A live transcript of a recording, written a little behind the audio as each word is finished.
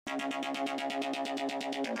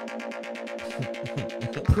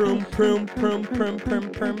Prum, prum, prum, prum,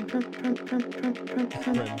 prum, prum.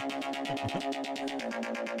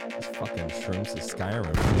 This fucking Shrooms of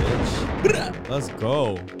Skyrim, bitch. Let's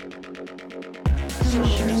go.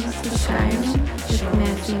 Shrooms of Skyrim with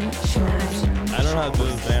Matthew and Hiram. I don't know how to do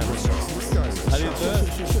this dance. How do you do it?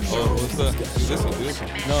 Oh, what's that? Do this one, do this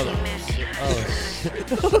one. No.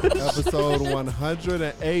 Episode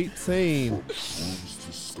 118.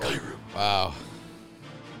 Wow.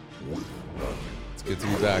 It's good to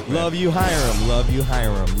be back, man. Love you, Hiram. Love you,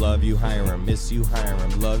 Hiram. Love you, Hiram. Miss you,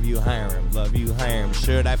 Hiram. Love you, Hiram. Love you, Hiram.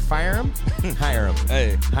 Should I fire him? Hire him.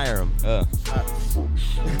 Hey. Hiram.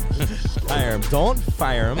 Hiram. Don't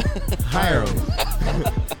fire him. Hire him.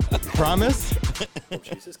 Promise?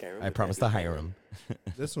 I promise to hire him.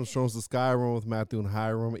 This one shows the Skyrim with Matthew and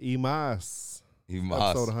Hiram. Emas.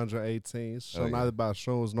 Episode 118. Show neither about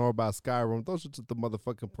Shrooms nor about Skyrim. Those are just the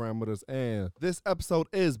motherfucking parameters. And this episode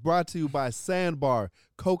is brought to you by Sandbar,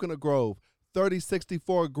 Coconut Grove,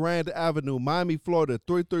 3064 Grand Avenue, Miami, Florida,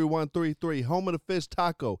 33133. Home of the Fish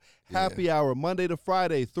Taco. Happy hour, Monday to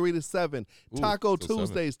Friday, 3 to 7. Taco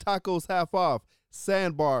Tuesdays, tacos half off.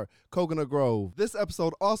 Sandbar, Coconut Grove. This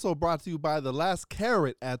episode also brought to you by The Last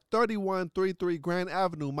Carrot at 3133 Grand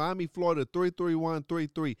Avenue, Miami, Florida,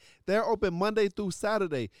 33133. They're open Monday through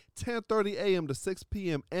Saturday, 10:30 a.m. to 6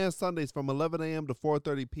 p.m. and Sundays from 11 a.m. to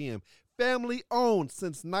 4:30 p.m. Family owned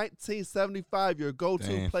since 1975. Your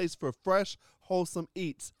go-to place for fresh, wholesome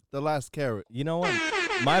eats. The Last Carrot. You know what?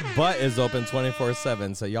 My butt is open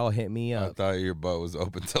 24/7, so y'all hit me up. I thought your butt was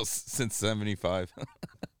open since 75.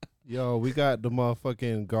 Yo, we got the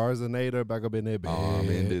motherfucking Garzanator back up in there, bitch. I'm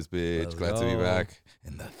in this bitch. Let's Glad to be go. back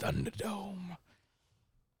in the Thunderdome.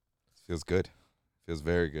 Feels good. Feels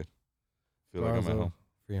very good. Feel like I'm at home.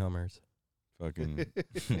 Free homers. Fucking,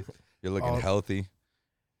 you're looking healthy.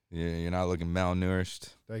 You're not looking malnourished.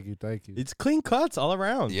 Thank you, thank you. It's clean cuts all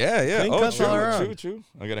around. Yeah. Clean Oh, cuts all around. true.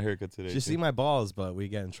 I got a haircut today. You see my balls, but we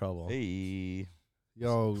get in trouble. Hey.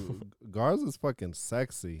 Yo, Garza's fucking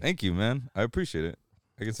sexy. Thank you, man. I appreciate it.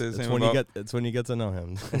 I can say the It's same when about... it's when you get to know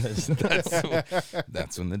him.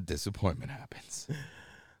 That's when the disappointment happens.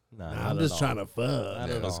 I'm just trying to fuck. Not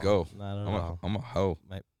Yeah, at let's all. go. Not at I'm all. a hoe.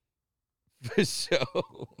 Might- For sure.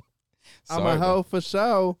 I'm a hoe for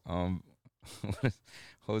sure. What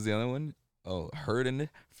was the other one? Oh, hurting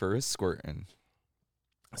for a squirting.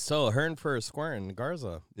 So, hurting for a squirting,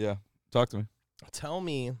 Garza. Yeah. Talk to me. Tell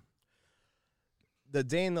me the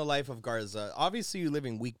day in the life of Garza. Obviously, you're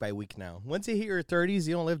living week by week now. Once you hit your 30s,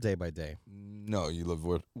 you don't live day by day. No, you live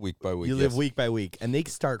week by week. You live week by week, and they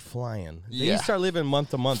start flying. Then Yeah. you start living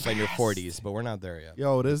month to month in your 40s, but we're not there yet.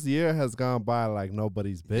 Yo, this year has gone by like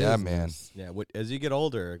nobody's business. Yeah, man. Yeah, as you get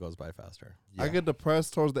older, it goes by faster. I get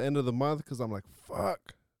depressed towards the end of the month because I'm like,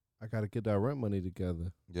 fuck, I got to get that rent money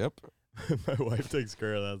together. Yep. My wife takes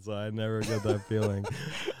care of that, so I never get that feeling.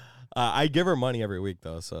 I give her money every week,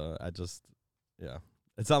 though, so I just, yeah.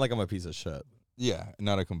 It's not like I'm a piece of shit. Yeah,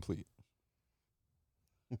 not a complete.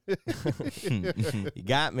 You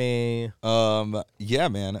got me. Yeah,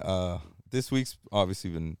 man. This week's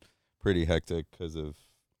obviously been pretty hectic because of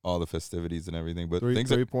all the festivities and everything. But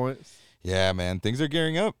Three points. Yeah, man. Things are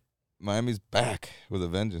gearing up. Miami's back with a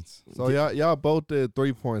vengeance. So y'all both did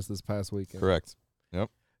 3 points this past weekend. Correct.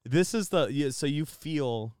 This is so you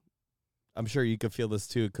feel, I'm sure you could feel this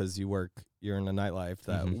too because you're in the nightlife,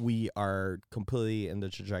 that we are completely in the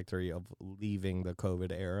trajectory of leaving the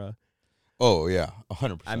COVID era. Oh, yeah.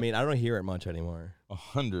 100%. I mean, I don't hear it much anymore.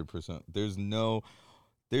 100%. There's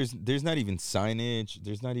not even signage.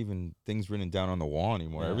 There's not even things written down on the wall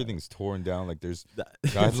anymore. Yeah. Everything's torn down. Like there's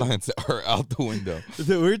guidelines are out the window.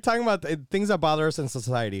 We're talking about things that bother us in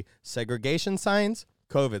society: segregation signs,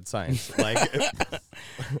 COVID signs. Like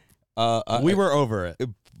we were over it.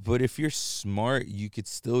 But if you're smart, you could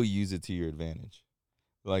still use it to your advantage.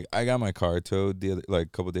 Like I got my car towed a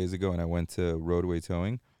couple days ago, and I went to roadway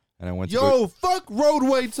towing. And I went to fuck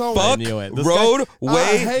roadway towing. Fuck I knew it.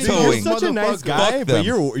 roadway towing. You're such a nice guy, but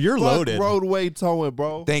you're loaded. Roadway towing,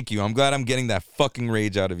 bro. Thank you. I'm glad I'm getting that fucking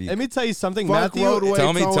rage out of you. Let me tell you something, Fuck Matthew. roadway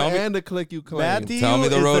tell me, and the click you claim. Matthew Tell me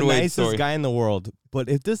the is roadway the nicest story. guy in the world. But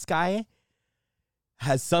if this guy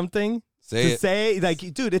has something to say,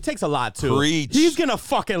 like, dude, it takes a lot too. Preach. He's gonna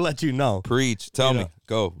fucking let you know. Preach. Tell me. know.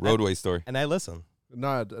 Go. Roadway story. And I listen.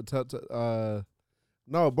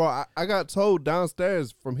 No, bro, I got told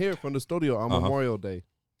downstairs from the studio on Memorial Day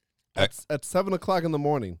at 7 o'clock in the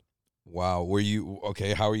morning. Wow. Were you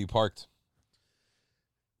okay? How are you parked?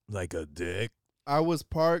 Like a dick. I was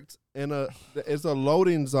parked in it's a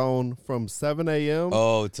loading zone from 7 a.m.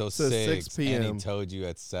 Till to 6 p.m. And he told you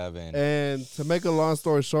at 7. And to make a long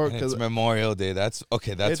story short, because it's Memorial Day. That's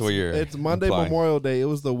where you're. It's Monday implying. Memorial Day. It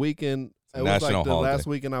was the weekend. It was like the holiday. last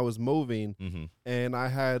weekend I was moving, and I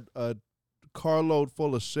had a carload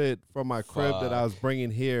full of shit from my crib that I was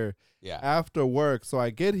bringing here. Yeah. After work, so I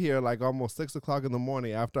get here like almost 6 o'clock in the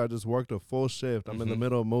morning after I just worked a full shift. I'm in the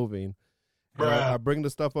middle of moving. I bring the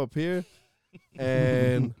stuff up here,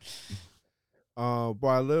 and bro,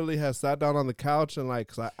 I literally had sat down on the couch and like,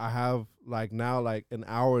 'cause I have like now like an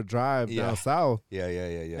hour drive down south. Yeah.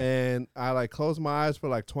 And I like closed my eyes for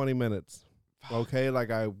like 20 minutes. Okay, like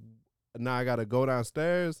now I gotta go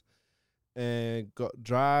downstairs and go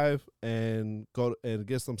drive and go and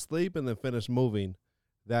get some sleep and then finish moving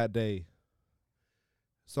that day.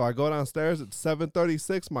 So I go downstairs at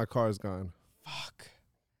 7:36. My car's gone. Fuck.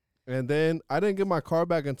 And then I didn't get my car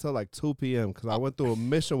back until like 2 p.m. because I went through a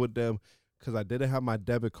mission with them because I didn't have my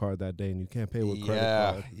debit card that day, and you can't pay with credit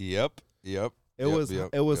card. Yep.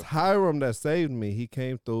 It was Hiram that saved me. He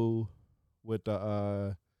came through with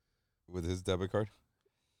the with his debit card.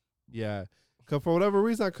 Yeah, because for whatever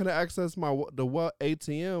reason I couldn't access the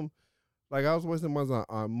ATM. Like I was wasting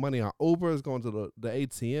money on Ubers, going to the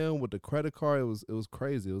ATM with the credit card. It was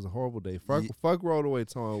crazy. It was a horrible day. Fuck Roadway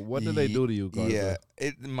Towing. What did they do to you, Garza?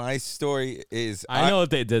 Yeah, my story is I know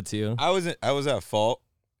what they did to you. I was at fault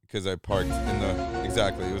because I parked in the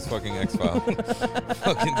it was fucking X-File.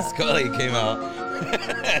 Fucking Scully came out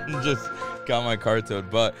and just got my car towed.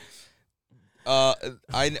 But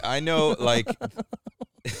I know like.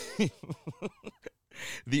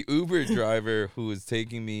 The Uber driver who was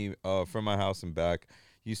taking me from my house and back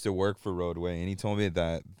used to work for Roadway, and he told me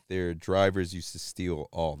that their drivers used to steal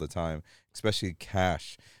all the time, especially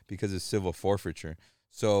cash, because of civil forfeiture.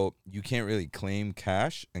 So you can't really claim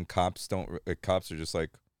cash, and cops are just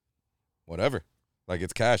like, whatever, like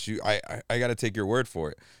it's cash. I got to take your word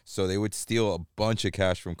for it. So they would steal a bunch of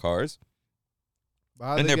cash from cars.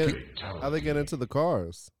 How they get into the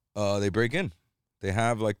cars? They break in. They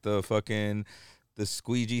have like the fucking. The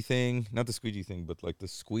squeegee thing, not the squeegee thing, but like the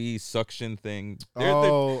squeeze suction thing. They're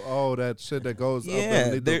that shit that goes up.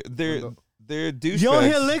 Yeah, they're douchebags. You don't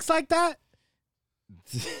hear licks like that?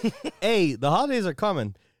 Hey, the holidays are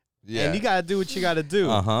coming. Yeah. And you got to do what you got to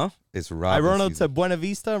do. It's right. I run up to Buena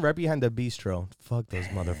Vista, right behind the bistro. Fuck those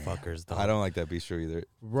motherfuckers, though. I don't like that bistro either.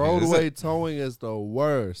 Roadway Towing is the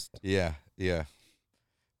worst. Yeah.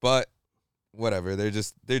 But whatever.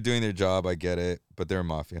 They're doing their job. I get it. But they're a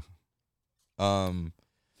mafia.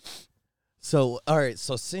 So all right,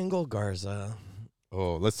 so single Garza.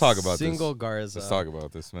 Oh, let's talk about single Garza. Let's talk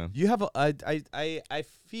about this, man. You have I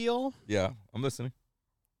feel. Yeah, I'm listening.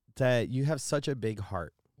 That you have such a big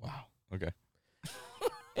heart. Wow. Okay.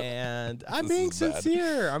 And I'm being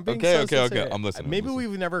sincere. I'm being okay. sincere. I'm listening. Maybe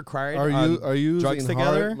we've never cried. Are you drugs using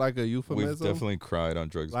together? Heart like a euphemism? We've definitely cried on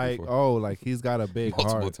drugs like, before. Oh, like he's got a big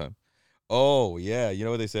multiple heart. times. Oh yeah, you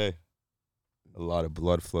know what they say? A lot of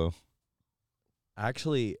blood flow.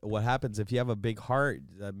 Actually, what happens if you have a big heart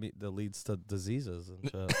that leads to diseases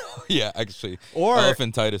and shit. Yeah, actually. Or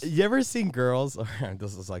elephantitis. You ever seen girls?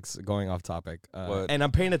 This is like going off topic. And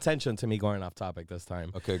I'm paying attention to me going off topic this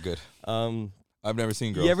time. Okay, good. I've never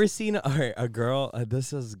seen girls. You ever seen a girl?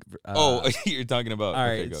 This is. You're talking about. All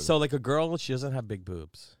right, so like a girl, she doesn't have big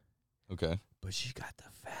boobs. Okay. But she got the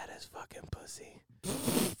fattest fucking pussy.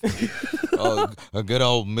 Oh, a good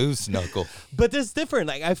old moose knuckle. But it's different.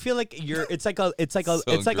 Like I feel like it's like a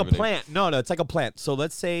plant. No, it's like a plant. So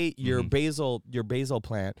let's say your basil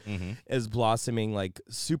plant is blossoming like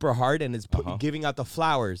super hard and it's giving out the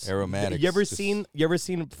flowers. Aromatics. You ever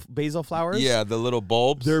seen basil flowers? Yeah, the little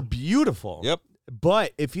bulbs. They're beautiful. Yep.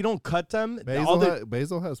 But if you don't cut them,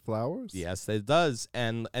 basil has flowers. Yes, it does,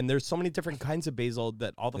 and there's so many different kinds of basil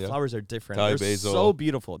that all the flowers are different. Thai They're basil. so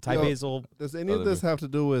beautiful. Thai basil. Does any of this have to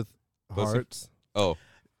do with hearts? Oh,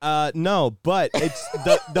 no, but it's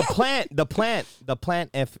the plant. The plant.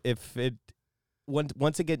 If it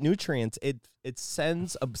once it get nutrients, it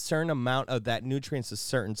sends a certain amount of that nutrients to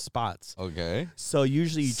certain spots. Okay. So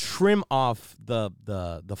usually you trim off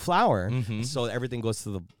the flower, so everything goes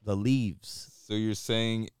to the leaves. So you're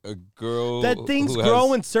saying a girl that things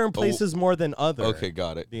grow in certain places more than others. Okay,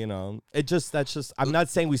 got it. You know, that's just. I'm not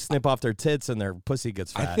saying we snip off their tits and their pussy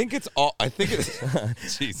gets fat. I think it's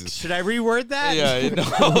Jesus. Should I reword that? Yeah,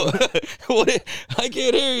 no. I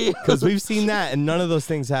can't hear you because we've seen that and none of those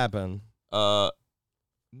things happen. No,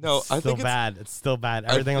 I think it's bad. It's still bad.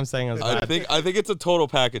 Everything I'm saying is bad. I think it's a total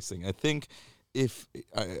package thing. I think if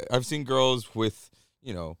I've seen girls with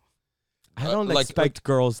I don't expect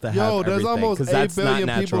girls to have there's almost 8 that's billion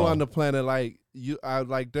not people natural. on the planet. Like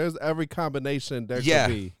there's every combination there could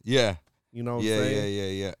be. Yeah. You know what I'm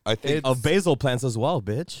saying? Yeah. I think of basil plants as well,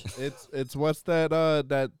 bitch. It's what's that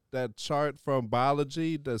that chart from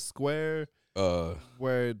biology, the square,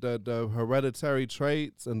 where the hereditary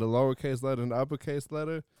traits and the lowercase letter and the uppercase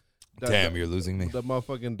letter. Damn, you're losing me. The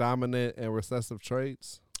motherfucking dominant and recessive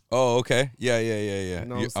traits. Oh, okay. Yeah. You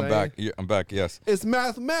know what I'm back. I'm back. Yes. It's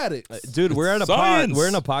mathematics, Dude. We're at a science. We're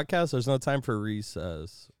in a podcast. There's no time for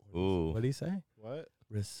recess. Ooh. What do you say? What?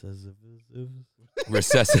 Recessive.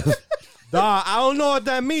 Recessive. Dog, I don't know what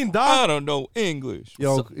that means, dog. I don't know English.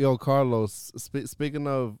 Yo, Carlos. Speaking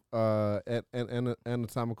of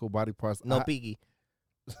anatomical body parts, No piggy.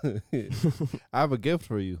 I have a gift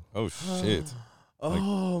for you. Oh shit.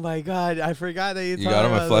 Oh my god, I forgot that you got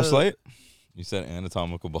him a fleshlight? You said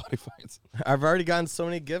anatomical body parts. I've already gotten so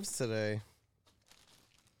many gifts today.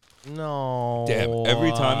 No. Damn,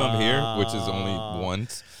 every time I'm here, which is only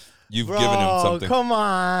once, you've given him something. Come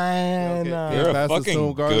on. You're a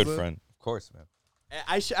fucking good friend. Of course, man.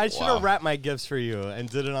 I should have wrapped my gifts for you and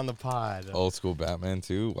did it on the pod. Old school Batman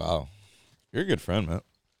too. Wow. You're a good friend, man.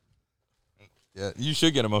 Yeah, you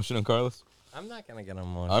should get emotional, Carlos. I'm not gonna get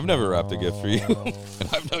emotional. I've never wrapped a gift for you, and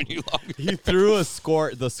I've known you longer. He threw the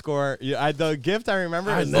score. The gift I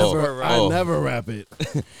remember is the score wrap. I never wrap it.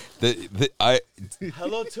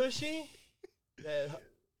 Hello Tushy.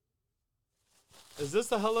 Is this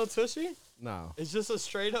the Hello Tushy? No. It's just a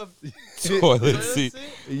straight up toilet seat.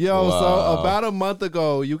 Yo, so about a month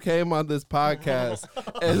ago, you came on this podcast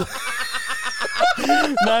and. No,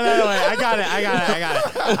 I got it.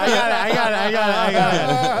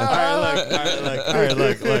 All right,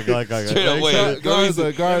 look. Straight up, wait. Garza.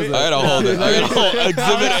 I gotta hold it.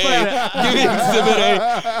 Exhibit A. Give me Exhibit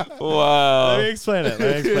A. Wow. Let me explain it.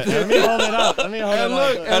 Let me hold it up.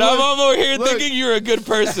 And I'm over here thinking you're a good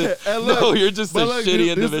person. No, you're just a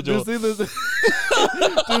shitty individual. Do you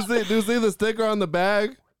see the sticker on the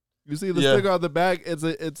bag? You see the sticker on the bag?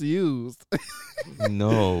 It's used.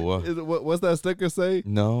 No. What's that sticker say?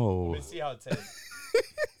 No. Let me see how it tastes.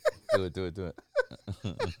 Do it.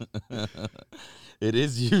 It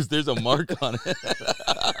is used. There's a mark on it.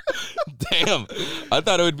 Damn. I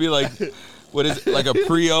thought it would be like, what is it, like a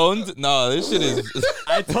pre-owned? No, this shit is.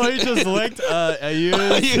 I totally just licked a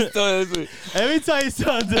used. Let me tell you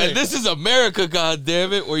something. And this is America,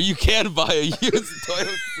 goddammit, where you can buy a used toilet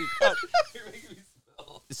seat.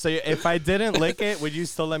 So if I didn't lick it, would you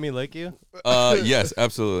still let me lick you? Yes,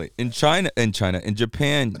 absolutely. In Japan,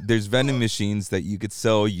 there's vending machines that you could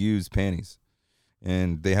sell used panties,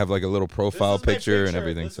 and they have like a little profile picture and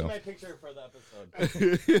everything. This so is my picture for the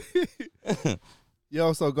episode.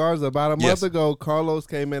 Yo, so Garza, about a month ago, Carlos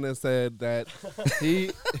came in and said that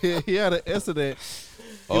he had an incident.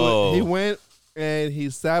 He went and he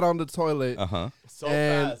sat on the toilet. So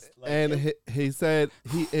fast. He said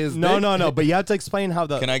he is no. But you have to explain how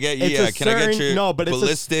the. Can I get your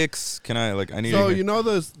ballistics? Can I I need. So you know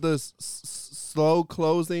the slow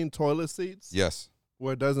closing toilet seats? Yes.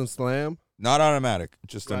 Where it doesn't slam. Not automatic,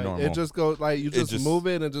 just a normal. It just goes you just move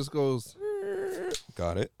it and it just goes.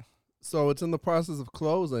 Got it. So it's in the process of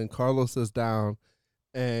closing. Carlos is down,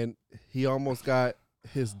 and he almost got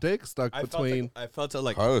his dick stuck between. I felt it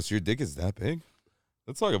like Carlos, your dick is that big?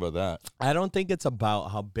 Let's talk about that. I don't think it's about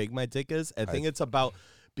how big my dick is. I think it's about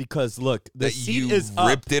because look, the seat is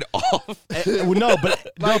ripped it off.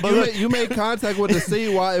 You made contact with the seat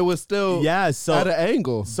while it was still at an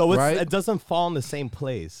angle. So it doesn't fall in the same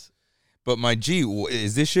place. But my G,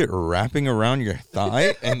 is this shit wrapping around your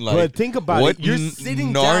thigh? And but think about it. You're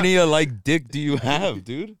sitting Narnia-like dick do you have,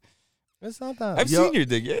 dude? It's not that. I've seen your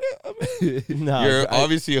dick. Yeah, no, you're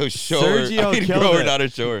obviously a shower. Sergio killed grower, it. not a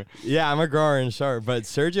shower. Yeah, I'm a grower and shower, but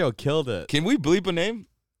Sergio killed it. Can we bleep a name?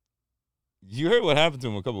 You heard what happened to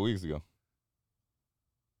him a couple weeks ago.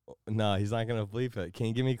 No, he's not gonna bleep it. Can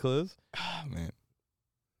you give me clues? Oh, man,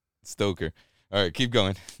 Stoker. All right, keep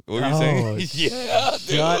going. What were you saying? Yeah,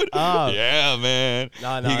 dude. Shut up. Yeah, man.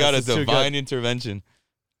 No, he got a divine intervention.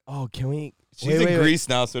 Oh, can we? She's in Greece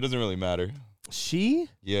now, so it doesn't really matter. She?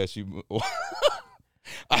 Yeah, she.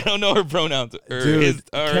 I don't know her pronouns. Dude,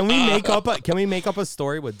 can we make up a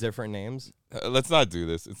story with different names? Let's not do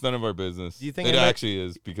this. It's none of our business. Do you think it actually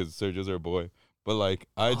is because Sergio's our boy? But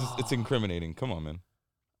it's incriminating. Come on, man.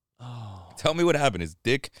 Oh. Tell me what happened. His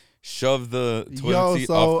dick shoved the toilet seat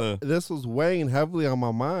off the. This was weighing heavily on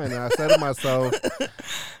my mind, and I said to myself,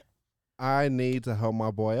 I need to help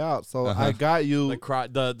my boy out. So I got you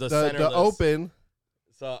the open.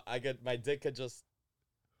 So my dick could just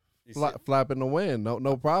flap in the wind.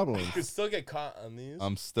 No problem. You could still get caught on these.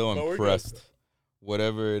 I'm still impressed.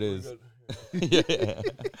 whatever it is. Yeah.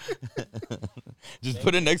 Just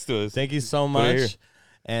put it next to us. Thank you so much.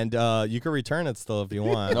 And you can return it still if you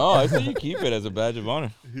want. No, I say you keep it as a badge of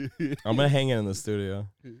honor. I'm gonna hang it in the studio.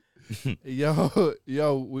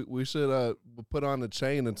 Yo, we should put on a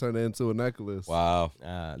chain and turn it into a necklace. Wow.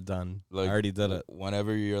 Done. Like, I already did it.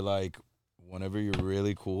 Whenever you're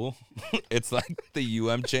really cool, it's like the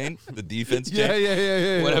UM chain, the defense chain.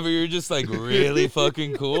 Yeah. Whenever you're just like really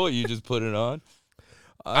fucking cool, you just put it on.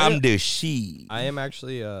 I'm the she. I am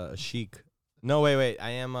actually a chic. No, wait.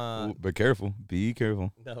 I am Ooh, but careful. Be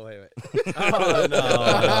careful. No, wait. Oh, no.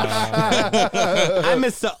 I'm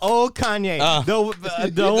Mr. Old Kanye.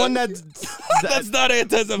 The one that's not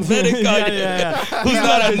anti-Semitic Kanye. Yeah. Who's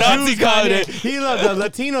not a Nazi Kanye. He loved the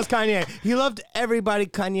Latinos Kanye. He loved everybody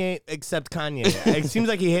Kanye except Kanye. It seems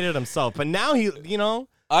like he hated himself. But now he,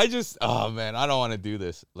 oh, man, I don't want to do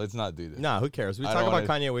this. Let's not do this. Nah, who cares? We talk about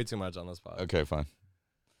Kanye way too much on this podcast. Okay, fine.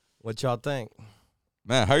 What y'all think?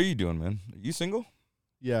 Man, how are you doing, man? Are you single?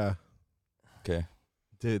 Yeah. Okay.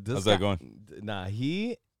 Dude, how's that going? Nah,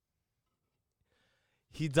 he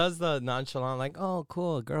does the nonchalant, like, oh,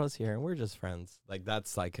 cool, a girl's here, and we're just friends. Like,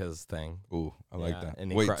 that's like his thing. Ooh, I like that.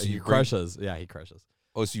 And Wait, he crushes. Yeah, he crushes.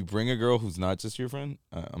 Oh, so you bring a girl who's not just your friend?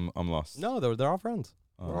 I'm lost. No, they're all friends.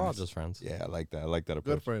 Oh, we're all nice. just friends. Yeah, I like that. I like that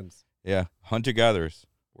approach. Good friends. Yeah, hunter-gatherers.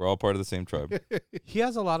 We're all part of the same tribe. He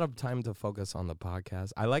has a lot of time to focus on the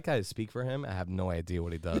podcast. I like how I speak for him. I have no idea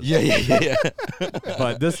what he does. Yeah.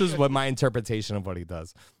 But this is what my interpretation of what he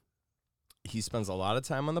does. He spends a lot of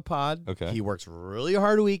time on the pod. Okay. He works really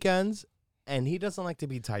hard weekends, and he doesn't like to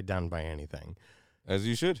be tied down by anything. As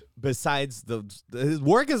you should. Besides, his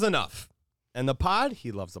work is enough. And the pod,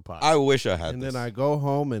 he loves the pod. I wish I had and this. then I go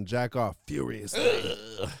home and jack off furiously.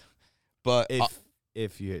 But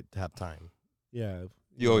if you have time. Yeah.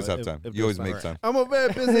 You always have time. You always make time. I'm a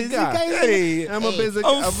very busy guy. Hey, I'm a busy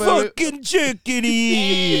I'm fucking jerking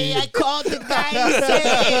Hey, I called the guy and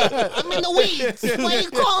said, I'm in the weeds. Why are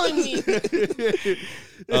you calling me?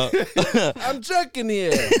 I'm jerking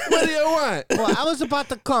here. What do you want? Well, I was about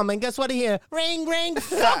to come, and guess what I hear? Ring, ring,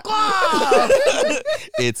 fuck off.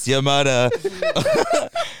 It's your mother.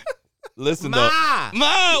 Listen, though.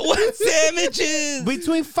 Ma, what sandwiches?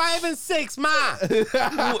 Between 5 and 6, Ma.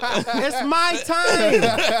 It's my time.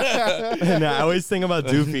 And I always think about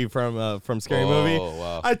Doofy from Scary Movie.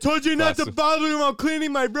 Wow. I told you not to bother him while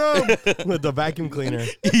cleaning my room with the vacuum cleaner.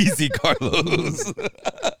 Easy, Carlos.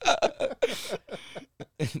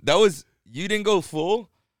 You didn't go full?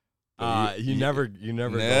 You never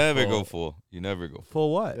go full. You never go full.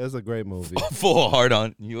 Full what? That's a great movie. Full hard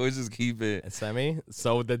on. You always just keep it. Semi.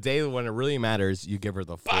 So the day when it really matters, you give her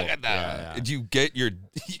the full. Did you get you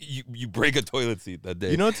break a toilet seat that day?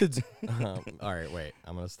 You know what to do? All right, wait.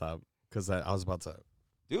 I'm gonna stop because I was about to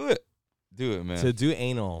do it, man. To do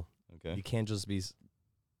anal. Okay. You can't just be.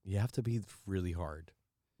 You have to be really hard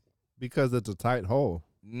because it's a tight hole.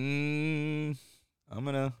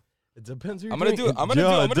 It depends. I'm gonna do a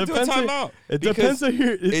timeout. It depends on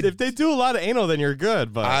if they do a lot of anal, then you're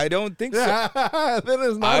good. But I don't think so. That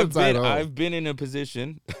is not a tight hole. I've been in a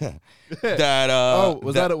position that.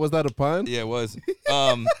 Was that a pun? Yeah, it was.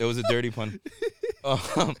 It was a dirty pun.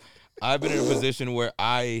 I've been in a position where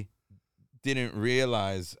I didn't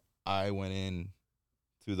realize I went in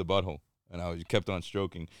to the butthole, and I kept on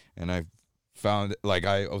stroking, and I found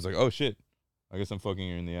I was like, oh shit, I guess I'm fucking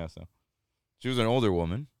her in the ass now. She was an older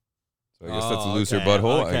woman. I guess that's a looser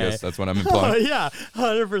butthole. Okay. I guess that's what I'm implying. Yeah,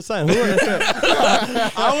 100%.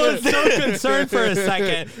 I was so concerned for a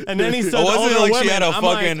second, and then he said, "It wasn't like women. she had a I'm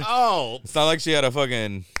fucking." Like, oh, it's not like she had a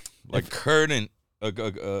fucking curtain,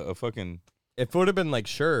 a fucking. If it would have been like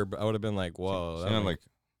Sherb, I would have been like, "Whoa."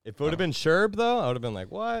 If it would have been Sherb, though, I would have been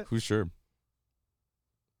like, "What?" Who's Sherb?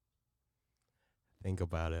 Think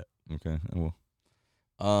about it. Okay, I will.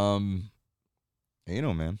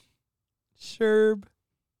 Man. Sherb.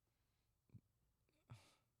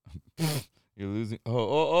 You're losing.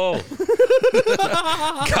 Oh.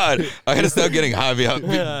 God, I gotta stop getting high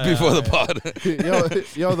before the pod.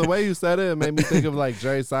 yo, the way you said it made me think of like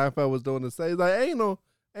Jerry Seinfeld was doing the same. He's like, anal,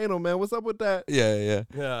 man, what's up with that? Yeah.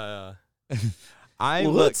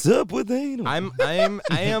 What's up with anal? I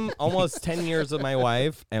am almost 10 years with my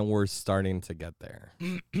wife, and we're starting to get there.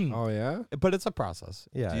 Oh yeah, but it's a process.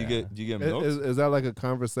 Yeah. Do you get milk? Is that like a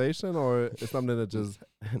conversation or is something that just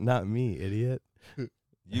not me, idiot?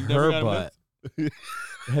 You've never gotten butt.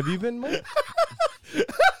 Have you been milk?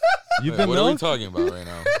 You've been milk? What are we talking about right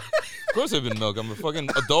now? Of course I've been milk. I'm a fucking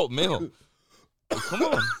adult male. Come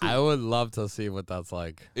on. I would love to see what that's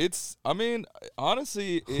like.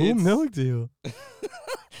 Honestly, who milked you?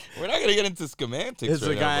 We're not gonna get into semantics. It's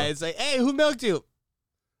the guy. It's like, hey, who milked you?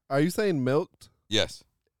 Are you saying milked? Yes.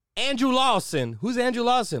 Andrew Lawson. Who's Andrew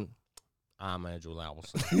Lawson? I'm Andrew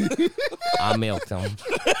Lawson. I milked him.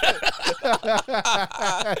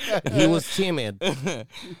 He was timid,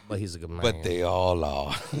 but he's a good man. But they all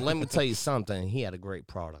are. Let me tell you something. He had a great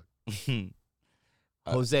product.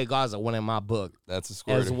 Jose Garza went in my book That's a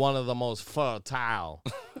squirter. as one of the most fertile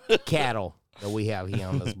cattle that we have here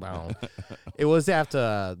on this bone. It was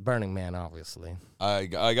after Burning Man, obviously. I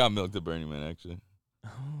got milked at Burning Man, actually.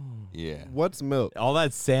 Yeah. What's milk? All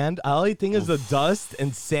that sand. All I think is the dust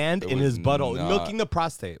and sand It in was his butthole. not. Milking the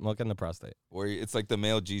prostate. Milking the prostate. Where it's like the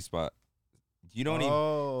male G spot. You don't even.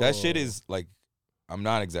 Oh. That shit is like, I'm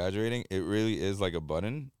not exaggerating. It really is like a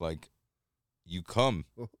button. Like, you come.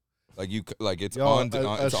 Like it's Yo, on.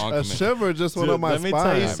 a It's on. a command. shiver just went Dude, on my let me spine.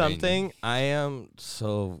 tell you I mean- something. I am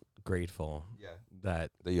so grateful Yeah. that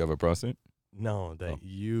That you have a prostate. that Oh.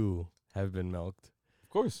 you have been milked Of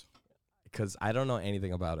course. because I don't know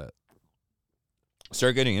anything about it.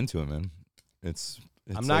 Start getting into it, man. It's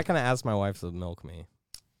I'm not gonna ask my wife to milk me.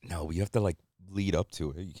 No, you have to like lead up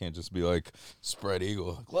to it. You can't just be like spread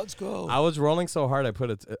eagle. Like, let's go. I was rolling so hard I put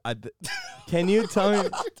it. Can you tell me?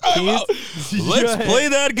 Can you, Let's play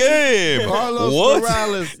that game. Carlos What?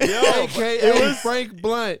 Morales, a.k.a. Frank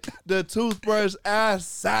Blunt, the toothbrush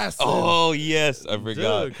assassin. Oh yes, I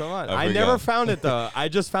forgot. Dude, come on. I I never forgot. found it though. I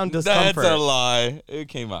just found discomfort. That's a lie. It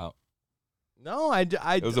came out. No,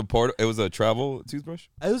 It was a travel toothbrush.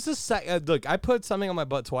 It was just look. I put something on my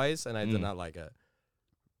butt twice and I did not like it.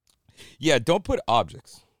 Yeah, don't put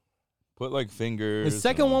objects. Put like fingers. The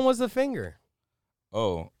second one was the finger.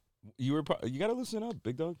 Oh, you gotta loosen up,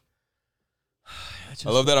 big dog. Just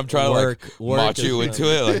I love that I'm trying to like match is you good. into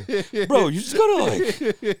it. Like, bro, you just gotta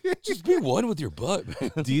like just be one with your butt,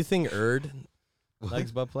 man. Do you think Erd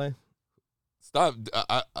likes butt play? Stop.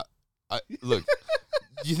 I look.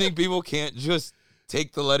 Do you think people can't just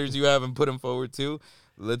take the letters you have and put them forward too?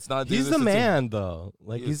 Let's not do He's this. the It's a- man though.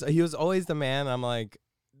 Like He he was always the man. I'm like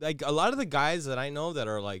a lot of the guys that I know that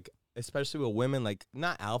are like, especially with women, like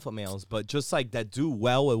not alpha males, but just like that do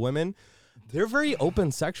well with women. They're very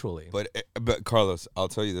open sexually. But Carlos, I'll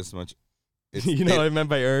tell you this much. It's, you know what I meant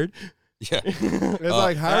by Erd? Yeah. It's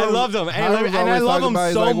like I love them, and I Hiram's love always him talking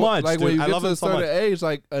about, so like, much. Like when dude. you I get love to him a so certain much. age,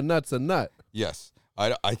 like a nut's a nut. Yes.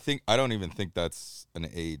 I think I don't even think that's an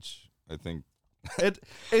age. I think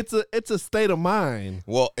It's a state of mind.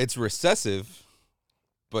 well, it's recessive,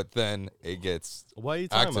 but then it gets What are you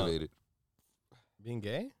talking activated. about? Being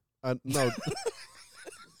gay? No,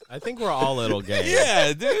 I think we're all a little gay.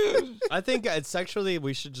 Yeah, dude. I think it's sexually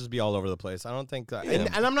we should just be all over the place. I don't think that, Yeah.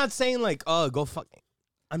 and I'm not saying like, oh, go fuck.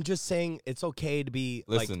 I'm just saying it's okay to be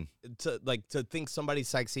Listen. to think somebody's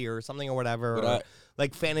sexy or something or whatever, But or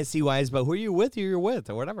like fantasy wise. But who you're with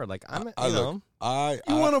or whatever. Like I'm, I you look, know,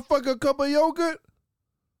 you want to fuck a cup of yogurt?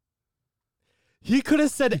 he could have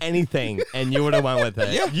said anything and you would have went with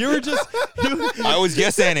it. Yeah. You were just I was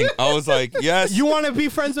yes anding. I was like, yes. you want to be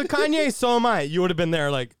friends with Kanye, so am I. You would have been there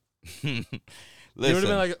like. Listen,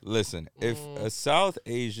 been like- listen. If a South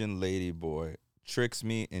Asian lady boy tricks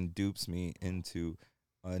me and dupes me into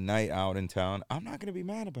a night out in town, I'm not gonna be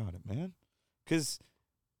mad about it, man. Cause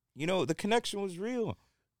you know the connection was real,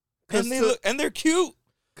 and they're cute.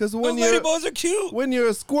 Because Those when lady you're boys are cute. when you're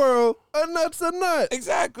a squirrel, a nut's a nut.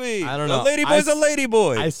 Exactly. I don't know. A lady boy's I a lady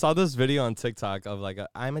boy. I saw this video on TikTok of like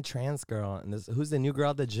I'm a trans girl and this who's the new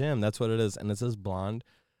girl at the gym. That's what it is, and it's this blonde,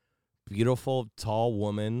 beautiful, tall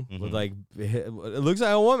woman with Mhm. like it looks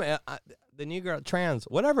like a woman. The new girl, trans,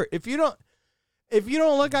 whatever. If you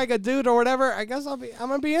don't look like a dude or whatever, I guess I'm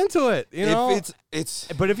gonna be into it. You know. If it's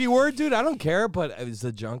But if you were a dude, I don't care. But is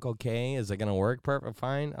the junk okay? Is it gonna work? Perfect,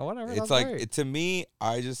 fine, whatever. it's that's like great. to me,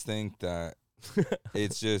 I just think that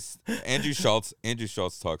it's just Andrew Schultz. Andrew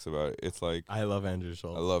Schultz talks about it. It's like I love Andrew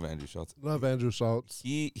Schultz. I love Andrew Schultz. Love Andrew Schultz.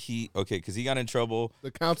 He okay because he got in trouble.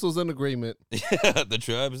 The council's in agreement. The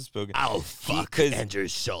tribe has spoken. I'll fuck 'cause- Andrew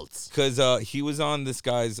Schultz. Because he was on this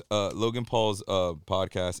guy's Logan Paul's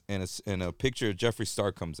podcast, and a picture of Jeffree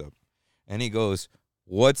Star comes up, and he goes,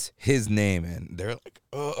 "What's his name?" And they're like,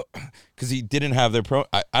 because he didn't have their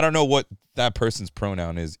I don't know what that person's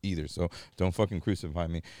pronoun is either, so don't fucking crucify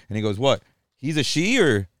me. And he goes, "What? He's a she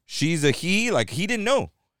or she's a he?" Like he didn't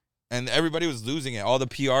know. And everybody was losing it. All the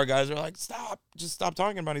PR guys are like, "Stop, just stop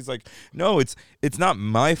talking about it." He's like, "No, it's not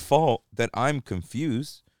my fault that I'm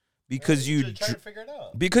confused because Trying to figure it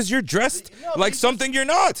out. because you're dressed No, but like you something you're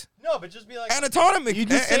not No, but just be like anatomically. You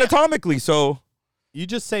just say- Anatomically, so You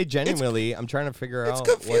just say genuinely. I'm trying to figure it's out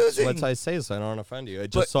confusing. what I say so I don't offend you.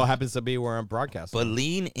 It just so happens to be where I'm broadcasting. but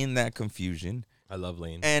lean in that confusion. I love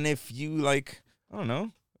lean. And if you like, I don't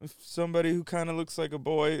know, if somebody who kind of looks like a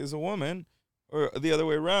boy is a woman, or the other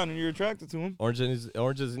way around, and you're attracted to him. Orange is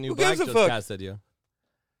the New Who Black gives a just fuck? casted you.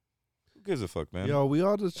 Who gives a fuck, man? Yo, we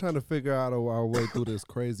all just trying to figure out our way through this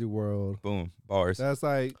crazy world. Boom, bars. That's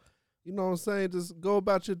like, you know what I'm saying? Just go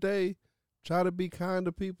about your day. Try to be kind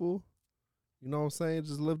to people. You know what I'm saying?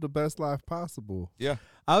 Just live the best life possible. Yeah.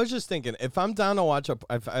 I was just thinking, if I'm down to watch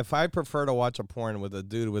if I prefer to watch a porn with a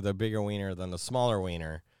dude with a bigger wiener than a smaller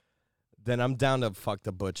wiener, then I'm down to fuck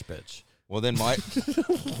the butch bitch. Well, then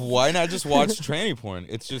why not just watch tranny porn?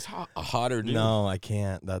 It's just a hotter dude. No, I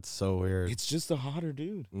can't. That's so weird. It's just a hotter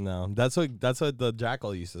dude. No, that's what the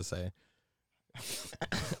Jackal used to say.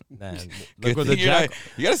 Man, Good look what thing the you're not- Jackal.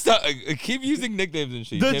 You gotta stop. Keep using nicknames and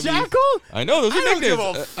shit. You The can't Jackal? I know those are I don't give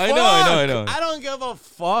nicknames. a fuck. I know. I don't give a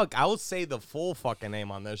fuck. I will say the full fucking name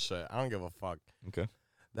on this shit. I don't give a fuck. Okay.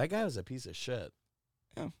 That guy was a piece of shit.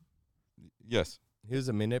 Yes. He was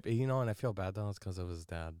a you know, and I feel bad though. It's because of his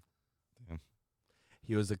dad. Damn.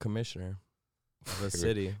 He was the commissioner of the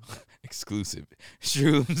city. Exclusive.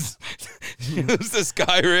 Shrooms. Shrooms to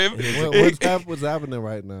Skyrim. What's happening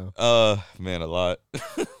right now? Man, a lot.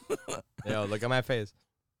 Yo, look at my face.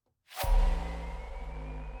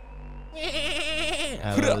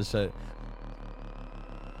 I love this shit.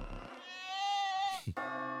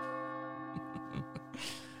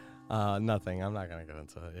 Nothing. I'm not gonna get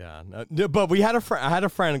into it. Yeah, no, but we had I had a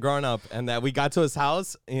friend growing up, and that we got to his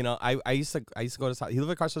house. You know, I used to go to his house. He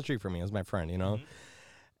lived across the street from me. He was my friend. You know,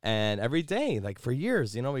 and every day, like for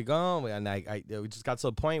years, you know, we go and we just got to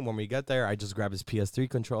the point when we get there, I just grab his PS3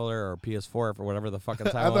 controller or PS4 or whatever the fucking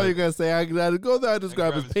time. I thought you were gonna say I gotta go there. I just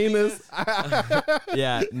grab his penis.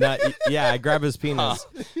 Yeah, I grab his penis.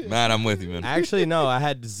 Man, I'm with you, man. Actually, no, I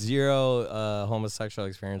had zero homosexual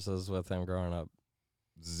experiences with him growing up.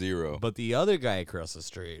 Zero. But the other guy across the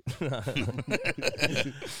street.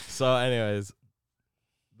 So, anyways.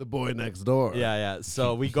 The boy next door. Yeah.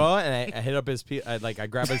 So we go and I hit up his I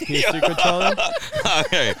grab his PS3 controller.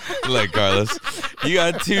 Okay, look, Carlos, you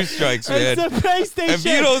got 2 strikes, man. It's a PlayStation. If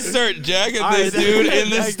you don't start jacking this dude in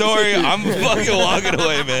the story, I'm fucking walking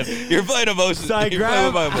away, man. You're playing emotions. So I You're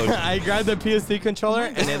playing grab, with my emotions. I grab the PS3 controller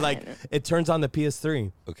and it turns on the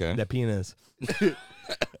PS3. Okay. The penis.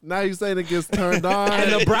 Now you're saying it gets turned on.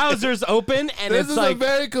 And the browser's open and This it's is like a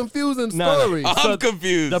very confusing No. story. I'm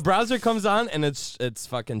confused. the browser comes on and it's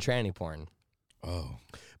fucking tranny porn. Oh.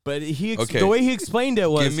 But Okay. the way he explained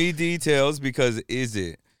it was Give me details, because is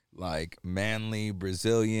it like manly,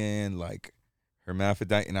 Brazilian, like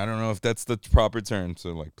hermaphrodite? And I don't know if that's the proper term, so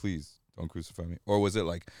like please don't crucify me. Or was it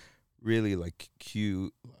like really like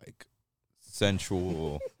cute, like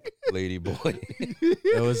sensual lady boy?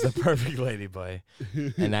 it was the perfect lady boy.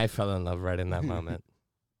 And I fell in love right in that moment.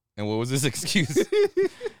 And what was his excuse?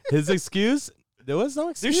 His excuse? There was no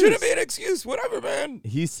There excuse. shouldn't be an excuse. Whatever, man.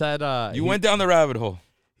 He said You went down the rabbit hole.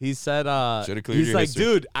 He said Should've cleared he's your like, history.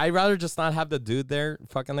 dude, I'd rather just not have the dude there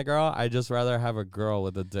fucking the girl. I'd just rather have a girl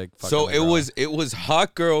with a dick fucking So the girl. it was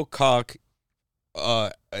hot girl cock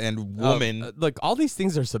and woman. Look, all these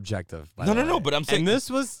things are subjective. by No, the no, way. but I'm saying- And this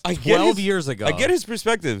was I get 12 his- years ago. I get his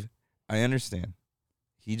perspective. I understand.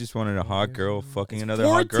 He just wanted a hot girl fucking It's another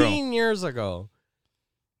hot girl. 14 years ago.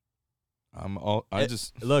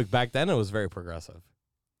 Look, back then it was very progressive.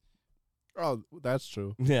 Oh, that's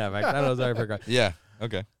true. Yeah, back then it was very progressive. Yeah.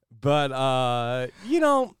 Okay. But you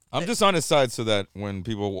know, I'm just on his side so that when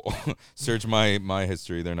people search my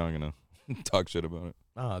history, they're not gonna talk shit about it.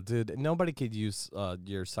 oh, dude, nobody could use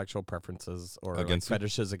your sexual preferences or Against you?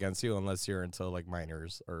 fetishes against you unless you're into like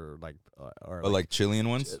minors or like or But like Chilean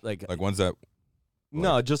ones, like like ones that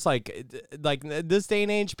no, just like this day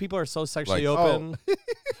and age, people are so sexually Like- open.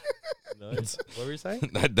 No, what were you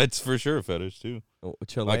saying? that's for sure a fetish too.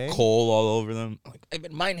 Chile? Like coal all over them. Like I've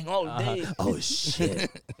been mining all day. Oh shit!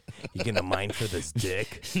 You gonna mine for this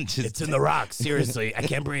dick? just, It's in the rocks. Seriously, I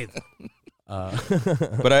can't breathe.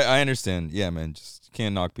 but I understand. Yeah, man. Just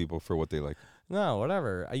can't knock people for what they like. No,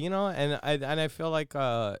 whatever. You know, and I feel like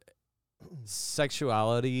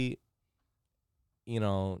sexuality, you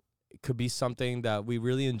know, could be something that we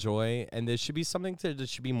really enjoy, and there should be something that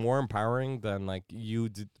should be more empowering than like you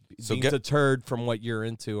So being deterred from what you're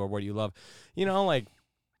into or what you love. You know, like,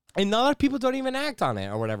 and a lot of people don't even act on it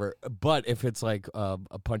or whatever. But if it's like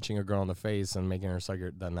punching a girl in the face and making her suck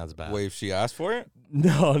her, then that's bad. Wait, if she asked for it?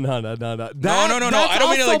 No. No. That, I don't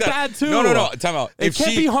mean it like that. Bad too. No. Time out. It If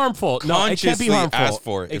can't she be harmful. No, it can't be consciously harmful. asked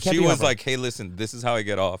for it. If can't she be was harmful. like, "Hey, listen, this is how I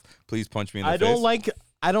get off. Please punch me in the face."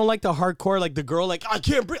 I don't like the hardcore, like the girl, like I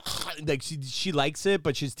can't breathe. Like she likes it,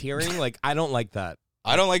 but she's tearing. Like I don't like that.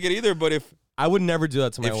 I don't like it either. But if I would never do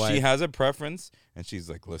that to my wife. she has a preference and she's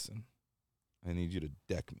like, "Listen, I need you to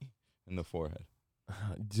deck me in the forehead."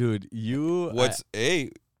 Dude, you. What's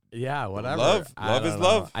Yeah, whatever. Love is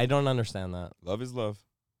love. I don't understand that. Love is love.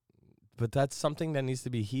 But that's something that needs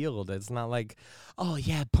to be healed. It's not like, oh,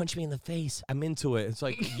 yeah, punch me in the face. I'm into it. It's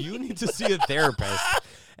like, you need to see a therapist.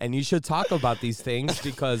 And you should talk about these things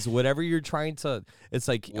because whatever you're trying to, it's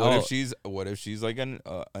like, what if she's like an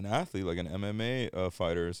athlete, like an MMA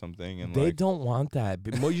fighter or something? And they don't want that.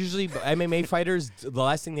 But more usually, MMA fighters, the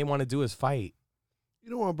last thing they want to do is fight. You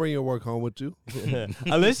don't want to bring your work home with you.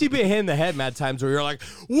 Unless you've been hit in the head mad times where you're like,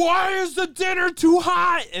 why is the dinner too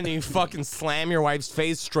hot? And you fucking slam your wife's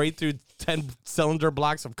face straight through 10 cylinder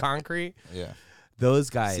blocks of concrete. Yeah. Those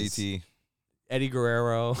guys. CT. Eddie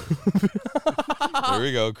Guerrero. There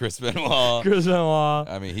we go. Chris Benoit. Chris Benoit.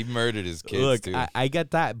 I mean, he murdered his kids, Look, too. I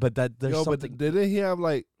get that, but there's something. But didn't he have,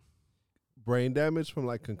 like, brain damage from,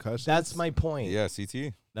 like, concussions? That's my point. Yeah,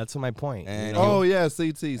 CT. That's my point. And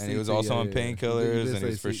CT. And he was also on painkillers, and he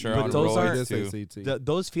was for sure on roids, too.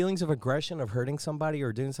 Those feelings of aggression, of hurting somebody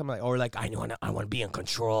or doing something, or like, I want to be in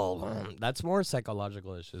control. That's more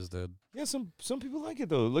psychological issues, dude. Yeah, some people like it,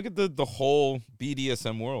 though. Look at the whole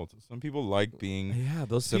BDSM world. Some people like being... Yeah,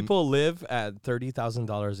 those people live at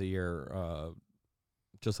 $30,000 a year,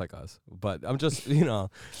 just like us. But I'm just,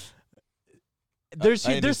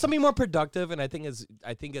 There's something more productive, and I think it's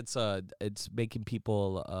making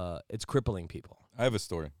people it's crippling people. I have a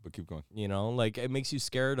story, but keep going. Like it makes you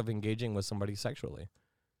scared of engaging with somebody sexually.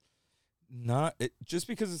 Just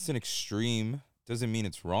because it's an extreme doesn't mean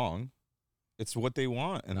it's wrong. It's what they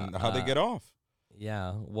want and how they get off.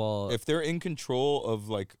 Yeah, well, if they're in control of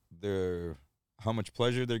like how much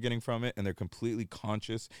pleasure they're getting from it, and they're completely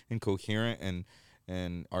conscious and coherent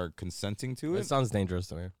and are consenting to it. It sounds dangerous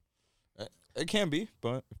to me. It can be,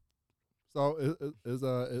 but so is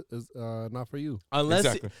not for you.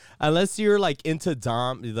 Unless you're like into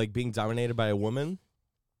like being dominated by a woman.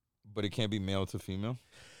 But it can't be male to female.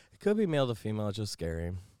 It could be male to female. It's just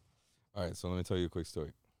scary. All right, so let me tell you a quick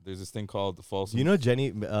story. There's this thing called the false. You know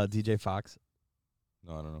Jenny, DJ Fox?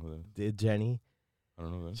 No, I don't know who that is. Jenny. I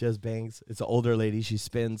don't know that. She has bangs. It's an older lady. She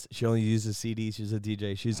spins. She only uses CDs. She's a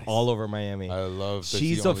DJ. She's all over Miami. I love.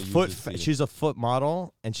 She's a foot. She's a foot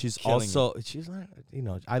model, and she's also. She's like,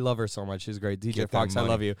 I love her so much. She's great. DJ Fox, I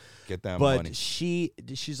love you. Get that money. But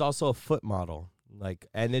she's also a foot model, like,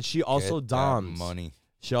 and then she also doms. Money.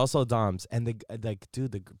 She also doms, and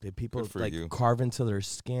the people like carve into their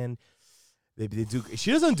skin. They do.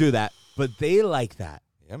 She doesn't do that, but they like that.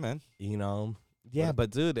 Yeah, man. Yeah,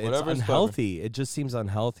 but dude, it's unhealthy. It just seems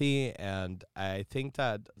unhealthy, and I think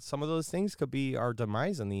that some of those things could be our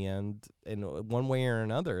demise in the end, in one way or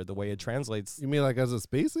another. The way it translates. You mean like as a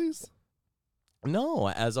species? No,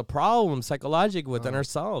 as a problem psychologically within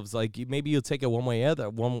ourselves. Like maybe you'll take it one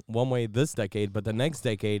way this decade, but the next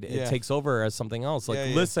decade it takes over as something else.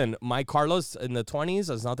 Like listen, my Carlos in the 20s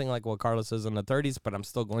is nothing like what Carlos is in the 30s, but I'm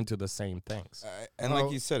still going through the same things. And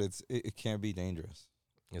like you said, it can be dangerous.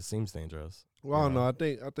 It seems dangerous. Well, no, I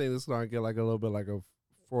think this is starting to get like a little bit like a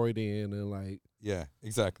Freudian and like. Yeah,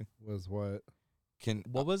 exactly. Was what?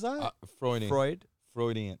 What was that? Freudian.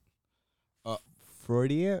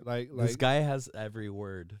 Freudian. Like this guy has every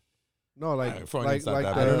word. No, like I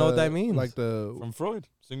don't know what that means. Like from Freud,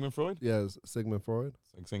 Sigmund Freud. Yes, Sigmund Freud.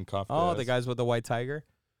 It's like saying Kafka. Oh, the guys with the white tiger.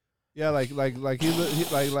 Yeah, like he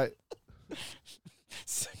like.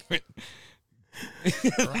 Sigmund.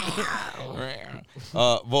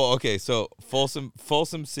 Well, okay, so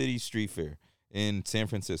Folsom City Street Fair in San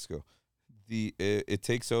Francisco. It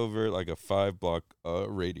takes over like a 5-block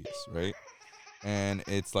radius, right? And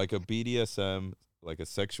it's like a BDSM, like a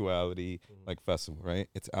sexuality like festival, right?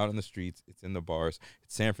 It's out in the streets, it's in the bars.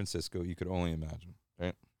 It's San Francisco, you could only imagine,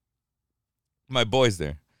 right? My boy's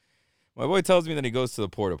there. My boy tells me that he goes to the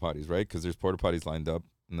porta potties, right? Because there's porta potties lined up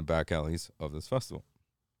in the back alleys of this festival.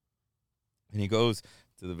 And he goes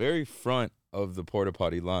to the very front of the porta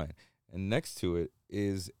potty line, and next to it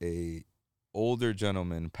is a older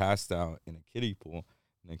gentleman passed out in a kiddie pool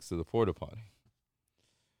next to the porta potty.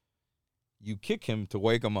 You kick him to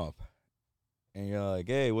wake him up, and you're like,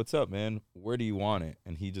 "Hey, what's up, man? Where do you want it?"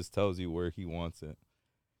 And he just tells you where he wants it,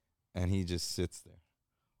 and he just sits there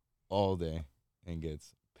all day and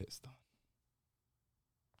gets pissed on.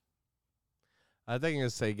 I think you're gonna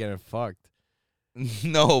say getting fucked.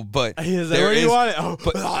 No, but where do you want it? Oh.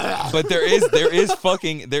 But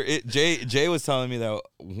Jay was telling me that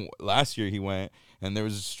last year he went and there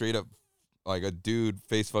was straight up like a dude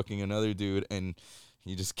face fucking another dude, and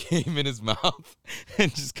he just came in his mouth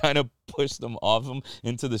and just kind of pushed him off him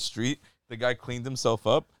into the street. The guy cleaned himself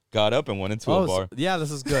up, got up, and went into a bar. Yeah,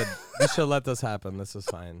 this is good. We should let this happen. This is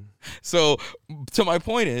fine. So, to my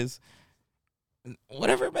point is,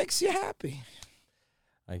 whatever makes you happy.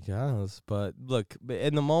 I guess, but look,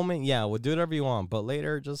 in the moment, yeah, we'll do whatever you want. But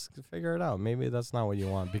later, just figure it out. Maybe that's not what you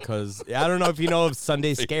want because I don't know if you know of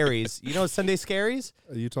Sunday Scaries. You know Sunday Scaries?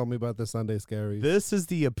 You told me about the Sunday Scaries. This is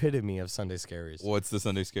the epitome of Sunday Scaries. What's the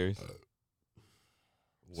Sunday Scaries?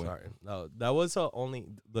 Sorry, no, that was only.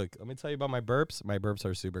 Look, let me tell you about my burps. My burps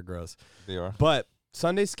are super gross. They are. But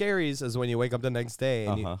Sunday Scaries is when you wake up the next day.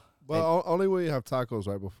 And well, only when you have tacos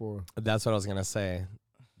right before. That's what I was gonna say.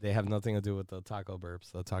 They have nothing to do with the taco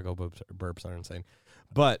burps. The taco burps are insane.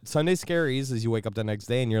 But Sunday Scaries is you wake up the next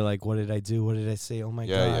day and you're like, what did I do? What did I say? Oh, my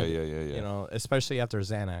God. Yeah. You know, especially after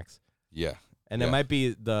Xanax. Yeah. And it might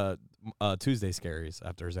be the Tuesday Scaries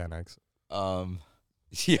after Xanax.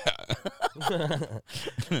 Yeah.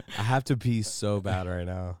 I have to pee so bad right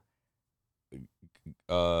now.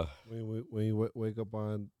 When you wake up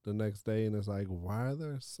on the next day and it's like, why are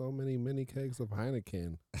there so many mini kegs of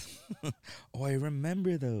Heineken? Oh, I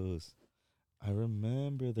remember those.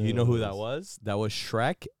 You know who that was? That was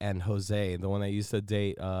Shrek and Jose, the one that used to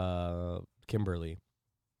date Kimberly.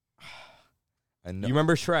 I know. You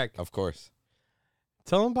remember Shrek? Of course.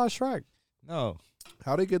 Tell him about Shrek. No.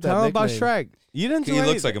 How'd he get that Tell him nickname? about Shrek. You didn't do He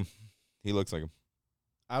anything. looks like him. He looks like him.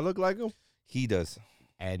 I look like him? He does.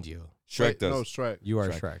 And you. Shrek does. No, Shrek. You are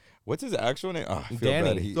Shrek. Shrek. What's his actual name? Oh, I feel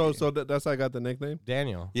Danny. bad. So that's how I got the nickname?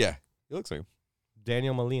 Daniel. Yeah. He looks like him.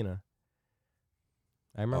 Daniel Molina.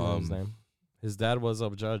 I remember his name. His dad was a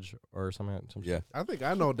judge or something. Some Yeah. I think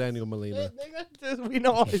I know Daniel Molina. We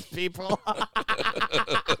know all these people.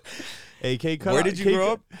 Hey, Where did you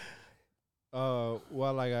grow up?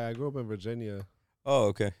 Well, like I grew up in Virginia, Oh,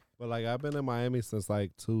 okay. but like I've been in Miami since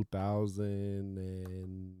like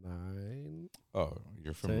 2009. Oh,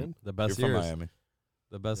 you're from 10? The best you're years. from Miami.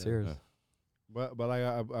 The best Yeah. years. Yeah. But like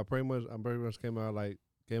I pretty much came up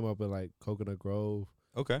in like Coconut Grove,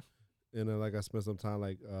 Okay. and then like I spent some time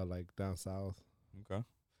like down south. Okay.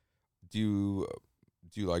 Do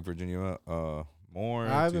you like Virginia more?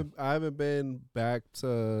 I haven't been back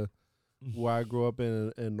to where I grew up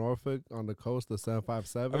in Norfolk on the coast, the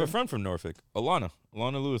 757. I have a friend from Norfolk. Alana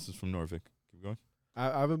Lewis is from Norfolk. Keep going.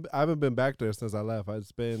 I haven't been back there since I left.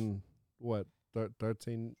 It's been what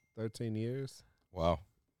 13 years. Wow.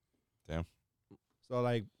 So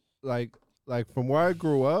like from where I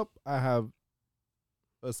grew up, I have,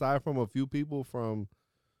 aside from a few people from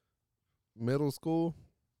middle school,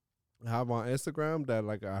 I have on Instagram that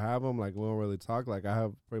like I have them, like we don't really talk. Like I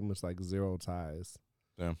have pretty much like zero ties.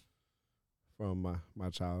 Damn. From my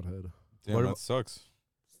childhood. Damn, that sucks.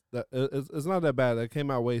 It's not that bad. It came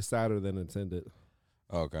out way sadder than intended.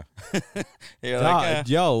 Oh, okay. Yeah.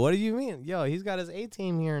 Yo, what do you mean? Yo, he's got his A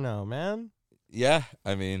team here now, man. Yeah.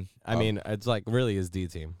 I mean, it's like really his D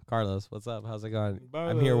team. Carlos, what's up? How's it going?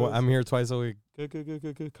 Carlos. I'm here twice a week. Good.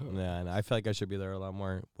 Yeah, and I feel like I should be there a lot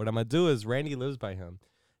more. What I'm gonna do is Randy lives by him,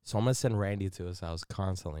 so I'm gonna send Randy to his house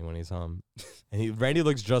constantly when he's home. And Randy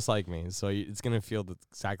looks just like me, so it's gonna feel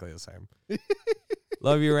exactly the same.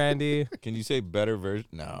 Love you, Randy. Can you say better version?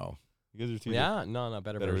 No. You guys are too. Yeah, no,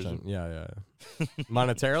 better version. Yeah.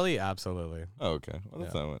 Monetarily, absolutely. Oh, okay. Well,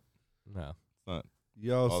 that's not what. No. It's not.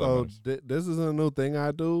 Yo, so this is a new thing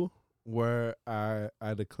I do where I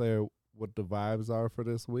declare what the vibes are for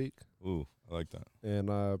this week. Ooh, I like that.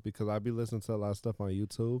 And because I be listening to a lot of stuff on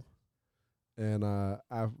YouTube, and I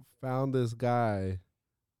found this guy,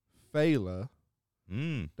 Phaeleh.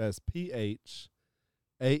 That's PHAELEH.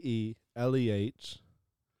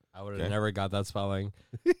 I would have never got that spelling.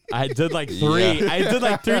 I did like three. Yeah. I did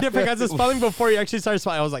like 3 different kinds of spelling before you actually started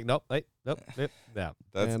spelling. I was like, nope. Yeah.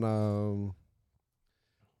 And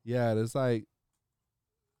yeah, it's like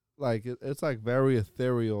it's like very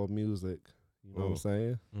ethereal music. You know what I'm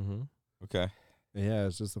saying? Mm-hmm. Okay. And yeah,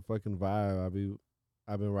 it's just a fucking vibe.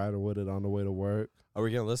 I've been riding with it on the way to work. Are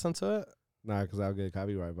we gonna listen to it? Nah, because I'll get a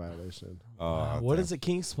copyright violation. What is it?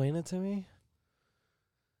 Can you explain it to me?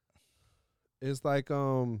 It's like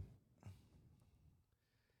it's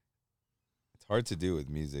hard to do with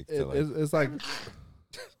music. It's like.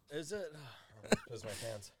 Is it? Those are my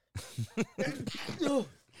pants.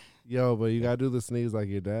 Yo, but you gotta do the sneeze like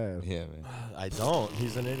your dad. Yeah, man. I don't.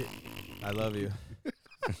 He's an idiot. I love you.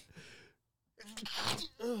 I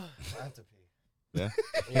have to pee. Yeah.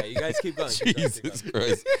 Yeah, you guys keep going. Jesus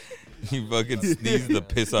Christ. You fucking sneezed the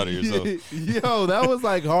piss out of yourself. Yo, that was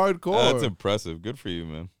like hardcore. That's impressive. Good for you,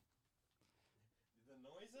 man. The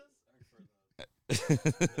noises are for the.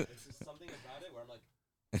 There's just something about it where I'm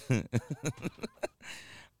like.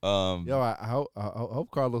 Yo, I hope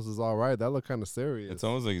Carlos is all right. That look kind of serious. It's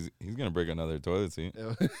almost like he's gonna break another toilet seat.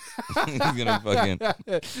 He's gonna fucking.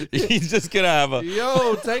 He's just gonna have a.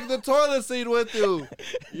 Yo, take the toilet seat with you.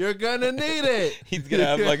 You're gonna need it. He's gonna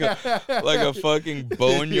have like a fucking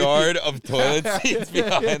boneyard of toilet seats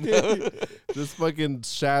behind him. Just fucking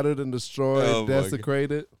shattered and destroyed,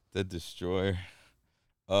 desecrated. The destroyer.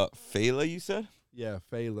 Fela, you said? Yeah,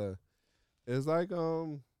 Fela. It's like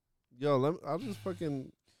I'll just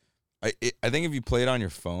fucking. I think if you play it on your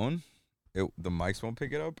phone, the mics won't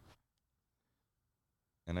pick it up,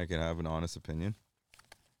 and I can have an honest opinion.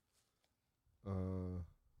 Well,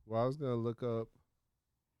 I was gonna look up.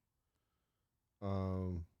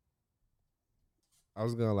 I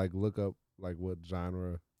was gonna look up what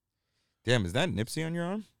genre. Damn, is that Nipsey on your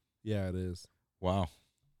arm? Yeah, it is. Wow.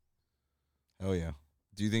 Hell yeah.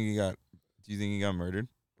 Do you think he got murdered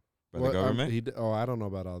by the government? I don't know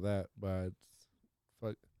about all that, but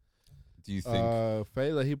fuck. Do you think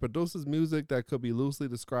Fela, he produces music that could be loosely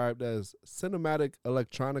described as cinematic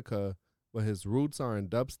electronica, but his roots are in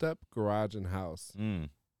dubstep, garage, and house. He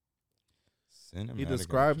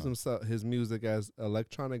describes his music as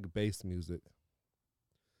electronic bass music,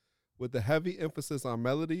 with a heavy emphasis on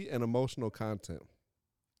melody and emotional content.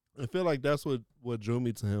 I feel like that's what drew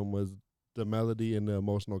me to him was the melody and the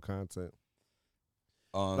emotional content.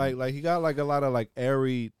 Like he got a lot of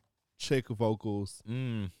airy chick vocals.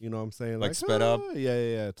 You know what I'm saying? Like sped up?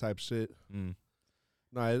 Yeah, type shit. No,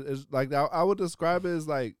 it's like I would describe it as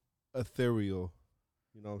ethereal.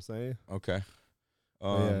 You know what I'm saying? Okay.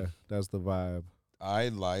 Yeah, that's the vibe. I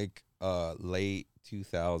like late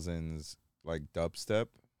 2000s dubstep,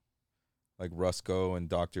 like Rusko and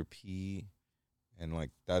Dr. P, and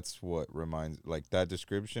that's what that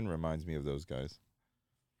description reminds me of those guys.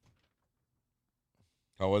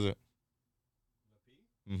 How was it?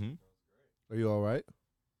 Mm-hmm. Are you all right?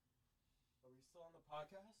 Are we still on the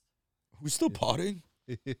podcast? We still potting?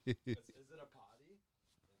 Is it a potty?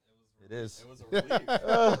 It is. It was a relief.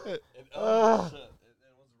 Shit. It was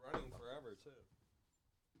running forever too.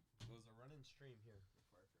 It was a running stream here.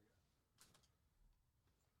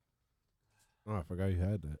 Oh, I forgot you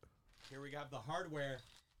had that. Here we have the hardware.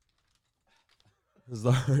 This is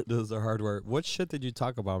the hardware. What shit did you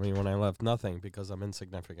talk about me when I left? Nothing, because I'm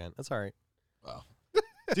insignificant. That's all right. Wow.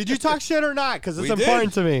 Did you talk shit or not? Because it's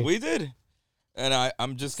important to me. We did. And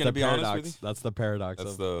I'm just going to be honest with you. That's the paradox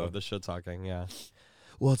of the shit talking, yeah.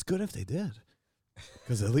 Well, it's good if they did.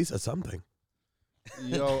 Because at least it's something.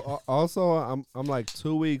 Yo, also, I'm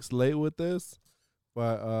 2 weeks late with this.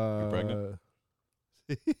 But You're pregnant?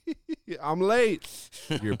 I'm late.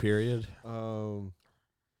 Your period?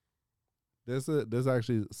 This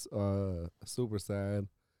actually super sad.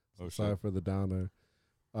 Oh, sorry for the downer.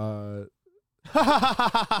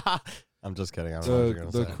 I'm just kidding. I don't know what you're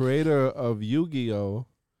gonna the say. creator of Yu-Gi-Oh,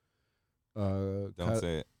 Don't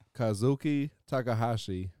say it. Kazuki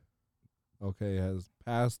Takahashi, has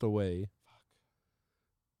passed away.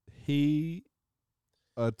 He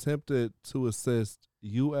attempted to assist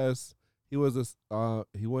U.S. He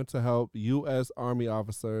went to help U.S. Army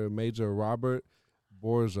officer Major Robert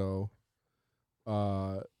Borjo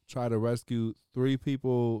try to rescue 3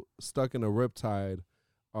 people stuck in a riptide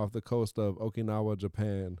off the coast of Okinawa,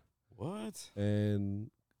 Japan. What? And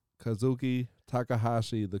Kazuki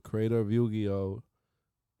Takahashi, the creator of Yu-Gi-Oh,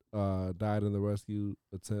 died in the rescue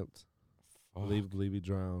attempt. I believe he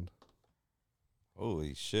drowned.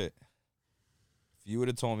 Holy shit. If you would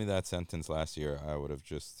have told me that sentence last year, I would have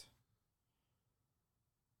just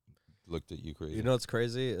looked at you crazy. You know what's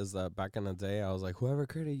crazy is that back in the day, I was like, whoever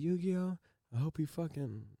created Yu-Gi-Oh, I hope he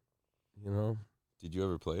fucking, Did you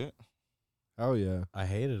ever play it? Oh, yeah. I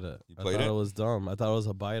hated it. You played I thought it? it was dumb. I thought it was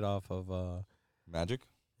a bite off of, Magic?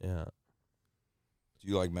 yeah. Do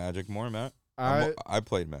you like Magic more, Matt? I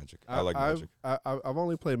played Magic. I like Magic. I've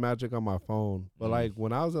only played Magic on my phone, but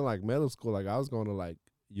when I was in middle school, I was going to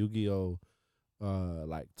Yu-Gi-Oh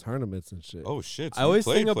tournaments and shit. Oh shit! So I always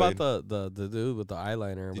think played. about the dude with the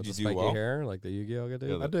eyeliner with the spiky hair, like the Yu-Gi-Oh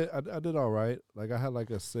dude. Yeah, I did all right. I had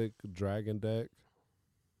a sick dragon deck.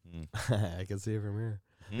 I can see it from here.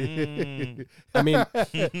 Mm.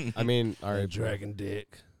 I mean, all right, dragon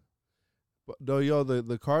dick. But though,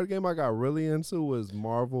 the card game I got really into was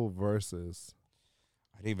Marvel Versus.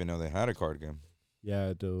 I didn't even know they had a card game.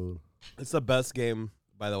 Yeah, dude. It's the best game,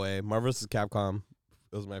 by the way. Marvel vs. Capcom.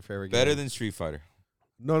 It was my favorite game. Better than Street Fighter.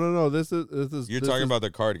 No. This is. You're talking about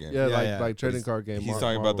the card game. Yeah, like trading card game. He's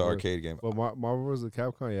talking about the arcade game. But Marvel vs.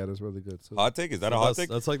 Capcom, yeah, that's really good too. Hot take? Is that a hot take?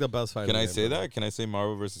 That's like the best fighting Can I game say ever. that? Can I say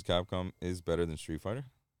Marvel vs. Capcom is better than Street Fighter?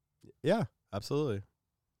 Yeah, absolutely.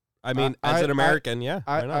 I mean, as an American, yeah.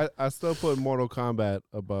 I still put Mortal Kombat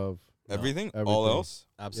above everything. All else?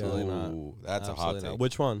 Absolutely not. Ooh, that's Absolutely a hot not. take.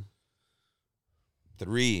 Which one?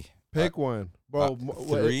 3. Pick one, bro.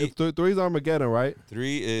 3. Three's Armageddon, right?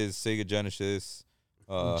 3 is Sega Genesis.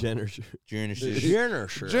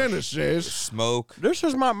 Genesis. Smoke. This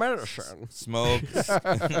is my medicine. Smoke.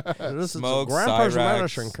 This Smoke. is Grandpa's Cyrax,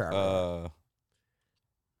 medicine card.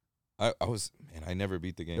 I never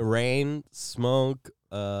beat the game. Rain, smoke,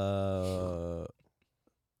 I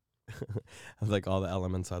like all the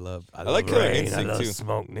elements I love. I like love Killer rain, Instinct, I love too.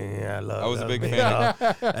 smoke, I love I was a big me, fan.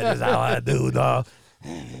 That is how I do, dog.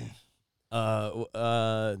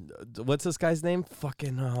 What's this guy's name?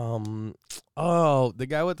 Fucking the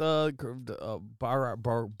guy with the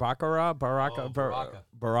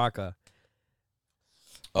Baraka.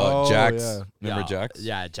 Jax. Yeah. Remember Jax?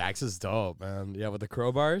 Yeah, Jax is dope, man. Yeah, with the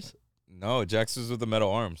crowbars. No, Jax was with the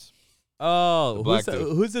metal arms. Oh, The black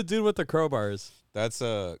who's the dude with the crowbars? That's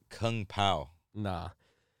Kung Pao. Nah.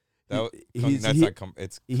 It's Kung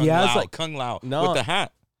he has Lao. like Kung Lao no with the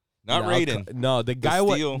hat. Not Raiden. No, the guy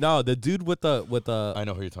with steel. the dude with the I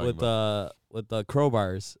know who you're talking about. with the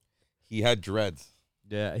crowbars. He had dreads.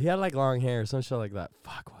 Yeah, he had like long hair, some shit like that.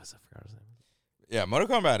 Fuck, what was I forgot his name? Yeah, Mortal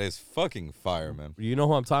Kombat is fucking fire, man. You know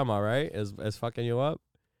who I'm talking about, right? Is fucking you up,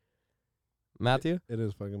 Matthew? It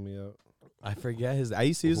is fucking me up. I forget his. I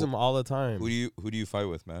used to use him all the time. Who do you fight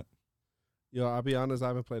with, Matt? Yo, I'll be honest, I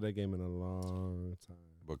haven't played that game in a long time.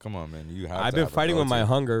 But come on, man, you have. I've been fighting with my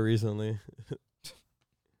hunger recently.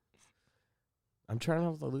 I'm trying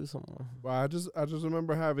not to lose someone. Well, I just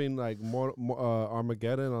remember having like more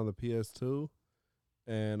Armageddon on the PS2,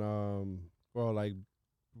 and bro, like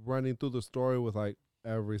running through the story with like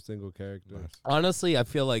every single character. Nice. Honestly, I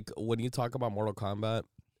feel like when you talk about Mortal Kombat,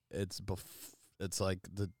 it's like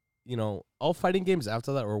all fighting games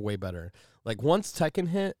after that were way better. Like once Tekken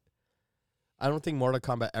hit, I don't think Mortal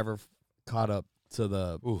Kombat ever caught up to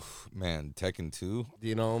the. Oof, man, Tekken 2.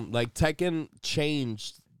 Like Tekken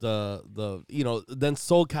changed the then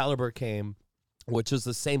Soul Calibur came, which is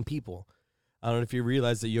the same people. I don't know if you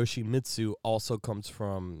realize that Yoshimitsu also comes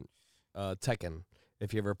from Tekken.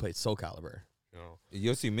 If you ever played Soul Calibur,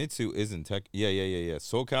 Yoshimitsu isn't Tekken. Yeah.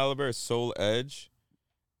 Soul Calibur, Soul Edge.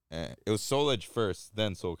 It was Soul Edge first,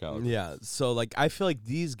 then Soul Calibur. Yeah, so like I feel like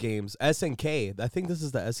these games, SNK, I think this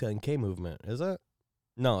is the SNK movement, is it?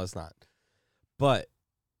 No, it's not. But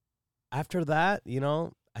after that,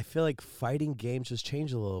 I feel like fighting games just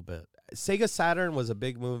changed a little bit. Sega Saturn was a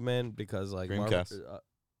big movement because like Dreamcast.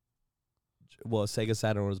 Sega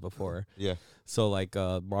Saturn was before. Yeah. So like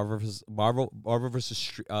Marvel versus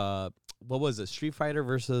what was it? Street Fighter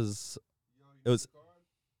versus it was.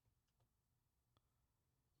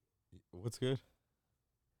 What's good?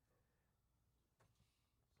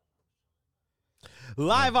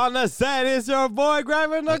 Live on the set is your boy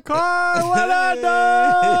grabbing the car. What I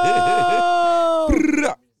know?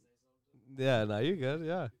 Yeah, no, you're good.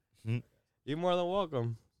 Yeah, you're more than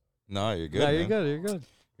welcome. No, you're good. Yeah, man. you're good. You're good.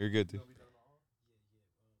 You're good, dude.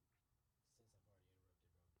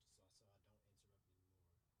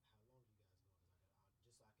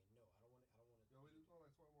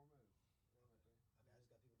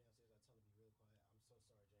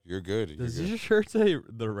 You're good. Does You're your shirt say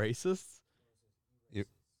the racists?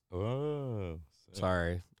 good. Oh.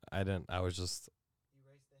 Sorry, I didn't. I was just.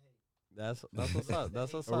 That's what's up.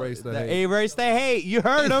 That's what's up. Erase the hate. Erase the hate. You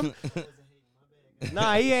heard him.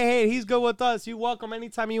 Nah, he ain't hate. He's good with us. You welcome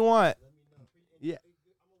anytime you want. Yeah.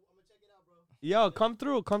 Yo, come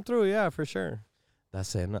through. Come through. Yeah, for sure.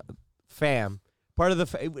 That's it. No, fam. Part of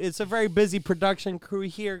the. It's a very busy production crew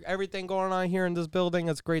here. Everything going on here in this building.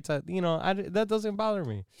 It's great to that doesn't bother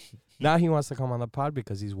me. Now he wants to come on the pod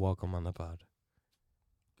because he's welcome on the pod.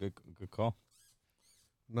 Good call.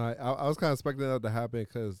 No, I was kind of expecting that to happen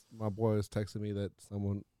because my boy was texting me that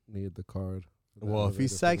someone needed the card. Well, if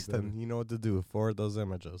he's sexting, you know what to do. Forward those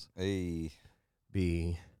images. Hey.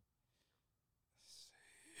 B.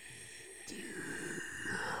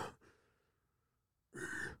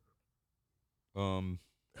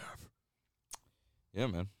 Yeah,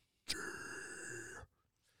 man.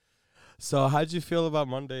 So, how'd you feel about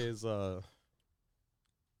Mondays? So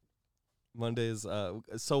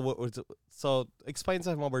explain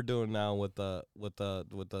to him what we're doing now with the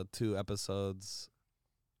 2 episodes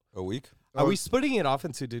A week? Are we splitting it off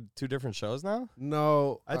into two different shows now?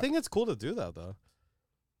 No, I think it's cool to do that though.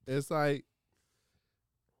 It's like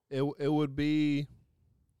it would be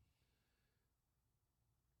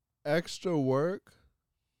extra work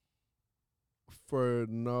for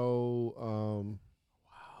no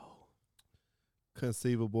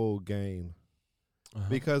conceivable gain.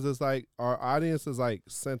 because it's like our audience is like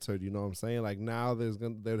centered. You know what I'm saying? Like now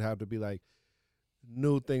there'd have to be like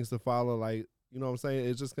new things to follow. Like you know what I'm saying?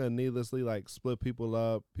 It's just gonna needlessly like split people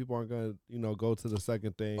up. People aren't gonna go to the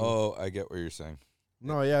second thing. Oh, I get what you're saying.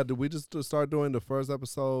 No, yeah. Did we just start doing the first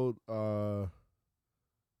episode?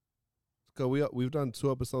 Cause we've done 2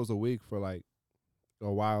 episodes a week for like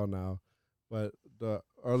a while now, but the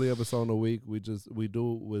early episode of the week we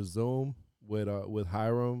do with Zoom with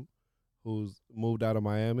Hiram, who's moved out of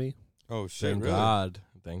Miami. Oh shit! Thank really? God.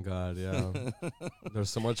 Thank God, yeah. There's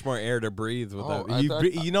so much more air to breathe with Oh,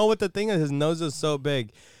 that. You know what the thing is? His nose is so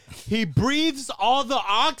big. He breathes all the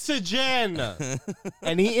oxygen,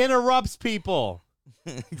 and he interrupts people.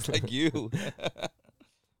 It's like you.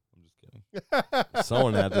 I'm just kidding.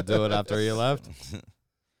 Someone had to do it after he left.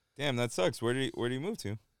 Damn, that sucks. Where did he move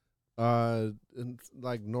to? In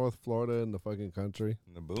like North Florida in the fucking country.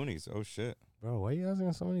 In the boonies. Oh shit. Bro, why are you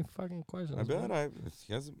asking so many fucking questions? I bet man?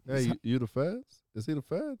 he hasn't. Hey, you the feds? Is he the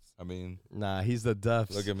feds? I mean, Nah, he's the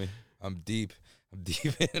Duffs. look at me. I'm deep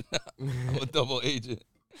in. I'm a double agent.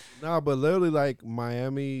 Nah, but literally like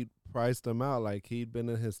Miami priced him out. Like he'd been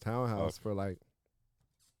in his townhouse for like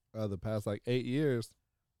the past like 8 years.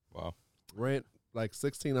 Wow. Rent like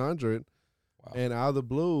 $1,600, Wow. and out of the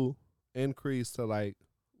blue increased to like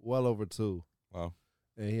well over 2. Wow.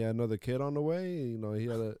 And he had another kid on the way. You know, he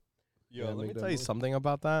had a. Yo, Yeah, let make me that tell you move. something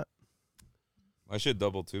about that. I should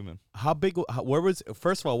double too, man. How big? Where was?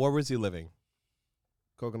 First of all, where was he living?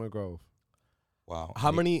 Coconut Grove. Wow.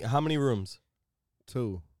 How many rooms?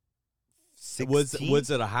 2. 16? Was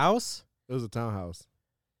it a house? It was a townhouse.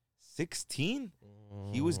 16?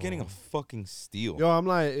 He was getting a fucking steal. Yo, I'm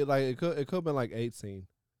like, it could have been like 18.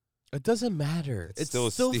 It doesn't matter. It's It's still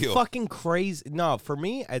a still steal. fucking crazy. No, for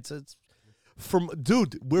me, it's from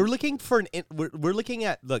dude. We're looking for we're looking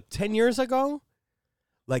at look 10 years ago,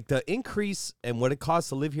 like the increase in what it costs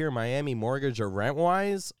to live here in Miami, mortgage or rent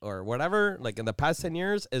wise or whatever. Like in the past 10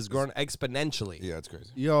 years, has grown exponentially. Yeah, it's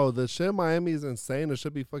crazy. Yo, the shit in Miami is insane. It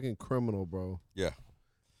should be fucking criminal, bro. Yeah.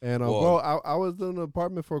 And Well- bro, I was in an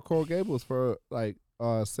apartment for Coral Gables for like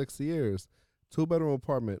 6 years, 2-bedroom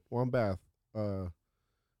apartment, 1 bath,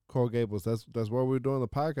 Coral Gables. That's where we were doing the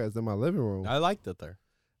podcast in my living room, I liked it there.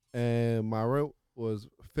 and my rent was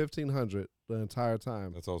 $1,500 the entire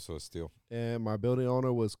time. That's also a steal. And my building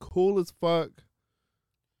owner was cool as fuck.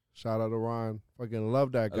 Shout out to Ron, fucking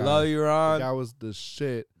love that guy. I love you, That Ron. guy was the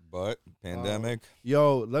shit. But pandemic.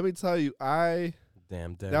 Yo, let me tell you,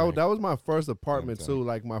 Damn, that was my first apartment Damn, too.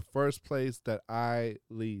 Like my first place that I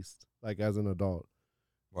leased, like as an adult.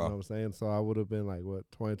 You know what Wow. I'm saying? So I would have been like what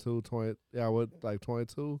 22, 20. Yeah, I would like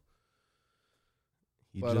 22.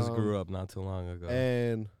 He but, just grew up not too long ago.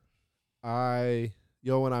 And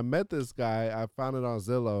when I met this guy, I found it on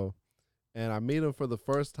Zillow, and I meet him for the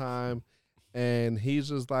first time, and he's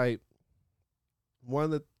just like one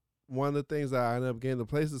of the things that I ended up getting the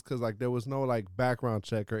place is because like there was no like background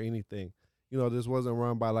check or anything. You know, this wasn't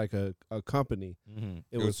run by like a company. Mm-hmm.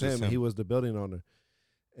 It was just him. He was the building owner.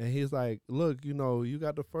 And he's like, look, you know, you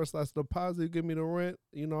got the first last deposit, you give me the rent,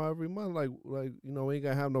 you know, every month. Like, you know, we ain't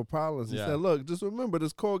gonna have no problems. He Yeah. said, look, just remember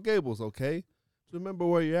this Coral Gables, okay? Just remember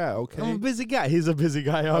where you're at, okay? I'm a busy guy. He's a busy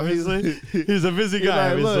guy, Oh, he's- obviously. He's a busy He's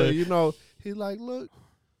guy, like, look, obviously. you know, he's like, look,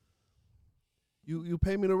 you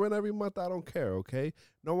pay me the rent every month, I don't care, okay?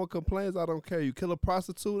 No one complains, I don't care. You kill a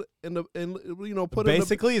prostitute and you know, put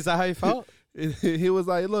Basically, is that how you felt? he was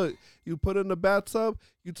like, look, you put her in the bathtub,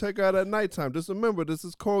 you take her out at nighttime. Just remember, this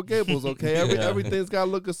is Coral Gables, okay? Yeah. Everything's got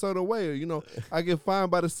to look a certain way. You know, I get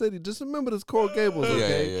fined by the city. Just remember this Coral Gables, Yeah,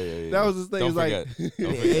 okay? yeah. That was his thing. Don't He's like, forget.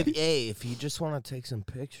 Don't forget. Hey, if you just want to take some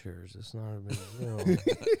pictures, it's not a big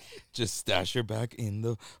deal. Just stash her back in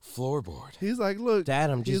the floorboard. he's like, look, Dad,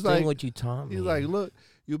 I'm He's just doing like- what you taught me. he's like, look,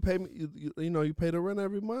 you pay me, you know, you pay the rent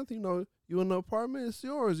every month. You know, you in the apartment, it's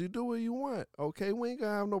yours. You do what you want, okay? We ain't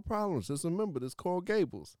gonna have no problems. Just remember this Coral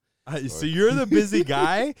Gables. So you're the busy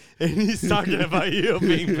guy, and he's talking about you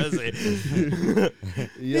being busy. He's a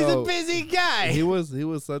Yo, busy guy. he was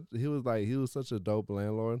such a dope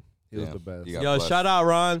landlord. He was Yeah, the best. you got Yo, blessed. shout out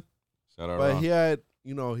Ron. Shout out But Ron. he had,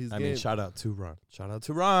 you know, he's I getting, mean, shout out to Ron. Shout out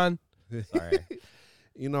to Ron. Sorry.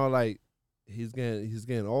 you know, like he's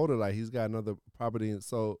getting older. Like he's got another property in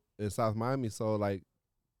South Miami. So like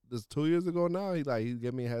this 2 years ago now, he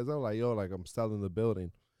gave me a heads up like, yo, like I'm selling the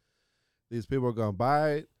building. These people are gonna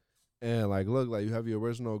buy it, and like look, like you have your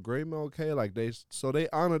original agreement, okay? Like they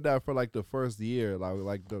honored that for like the first year,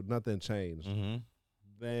 nothing changed. Mm-hmm.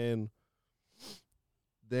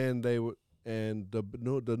 Then they would. And the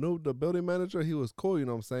building manager, he was cool, you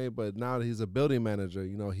know what I'm saying? But now that he's a building manager,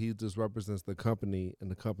 you know, he just represents the company and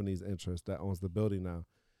the company's interest that owns the building now.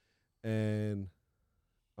 And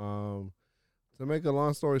To make a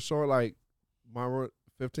long story short, like my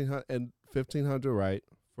 1,500, right?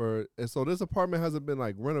 And so this apartment hasn't been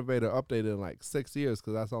like renovated or updated in like 6 years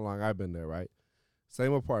because that's how long I've been there, right?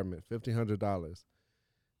 Same apartment, $1,500.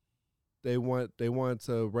 They want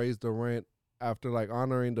to raise the rent after like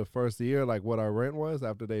honoring the first year, like what our rent was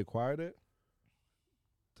after they acquired it,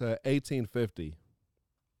 to $1,850.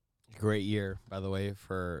 Great year, by the way,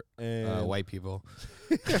 for white people.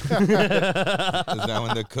 Is that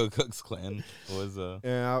when the Ku Klux Klan was?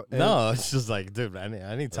 No, it's just like, dude,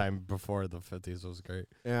 any time before the 50s was great.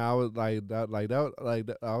 And I was like that.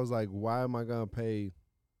 I was like, why am I gonna pay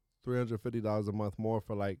 $350 a month more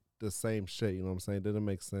for like the same shit? You know what I'm saying? Didn't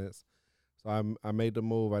make sense. So I made the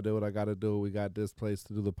move. I did what I got to do. We got this place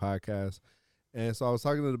to do the podcast, and so I was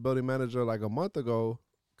talking to the building manager like a month ago.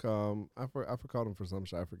 I forgot him for some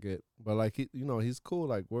shit, I forget. But like he's cool.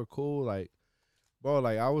 Like we're cool. Like, bro,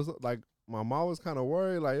 like I was like my mom was kind of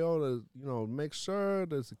worried. Like, make sure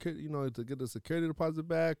the security, to get the security deposit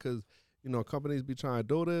back, because companies be trying to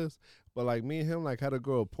do this. But like me and him like had to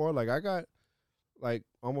go report. Like I got like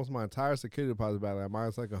almost my entire security deposit back. Like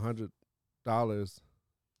mine's like $100.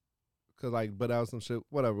 Cause like, but that was some shit,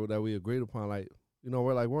 whatever, that we agreed upon. Like,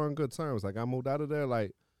 we're on good terms. Like I moved out of there.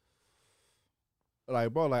 Like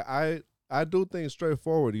bro, like I do things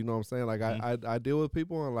straightforward, you know what I'm saying? Like I deal with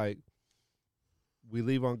people and like we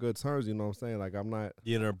leave on good terms, you know what I'm saying? Like I'm not,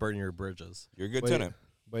 you don't burn your bridges. You're a good tenant.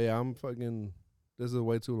 But yeah, I'm fucking, this is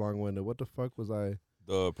way too long-winded. What the fuck was I?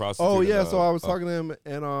 The prostitute. Oh yeah, so I was talking to him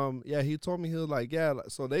and yeah, he told me, he was like, yeah,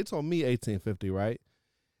 so they told me $1,850, right?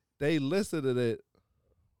 They listed it.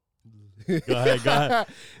 Go ahead.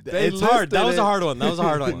 It's hard. That was a hard one. No,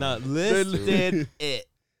 listed it.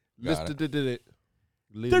 Listed it.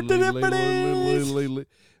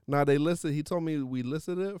 Nah, they listed. He told me we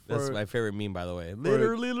listed it for. That's my favorite meme, by the way.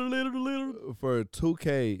 For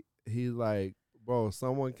 $2,000. He's like, bro,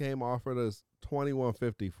 someone came offered us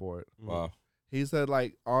 $2,150 for it. Wow. He said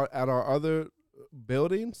like at our other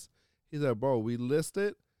buildings, he said, bro, we list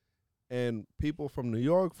it, and people from New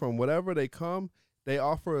York, from whatever they come, they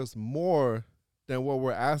offer us more than what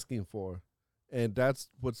we're asking for. And that's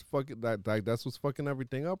what's fucking that's what's fucking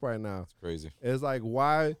everything up right now. It's crazy. It's like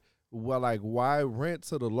why rent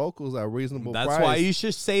to the locals at reasonable price? That's why you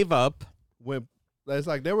should save up. When it's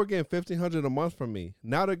like they were getting $1,500 a month from me.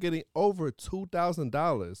 Now they're getting over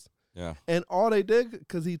 $2,000. Yeah. And all they did,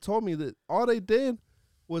 because he told me that all they did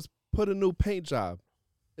was put a new paint job.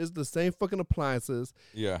 It's the same fucking appliances.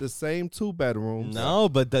 Yeah. The same 2 bedrooms. No,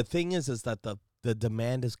 but the thing is that the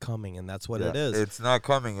demand is coming, and that's what it is. It's not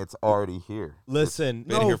coming. It's already here. Listen,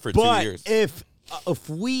 been here for 2 years. If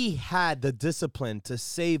we had the discipline to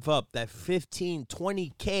save up that 15,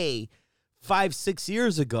 20K 5-6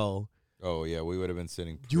 years ago, oh yeah, we would have been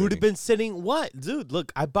sitting. You would have been sitting what, dude?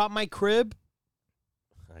 Look, I bought my crib.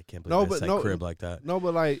 I can't believe I said crib like that. No,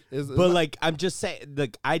 but like, like I'm just saying,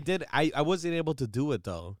 like I wasn't able to do it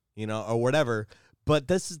though, or whatever. But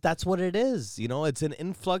that's what it is, It's an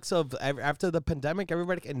influx of after the pandemic.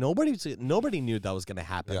 Nobody knew that was going to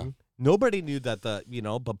happen. Yeah. Nobody knew that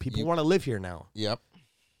but people want to live here now. Yep.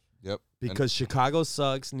 Because Chicago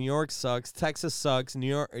sucks, New York sucks, Texas sucks,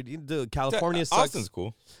 California sucks. Austin's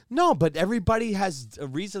cool. No, but everybody has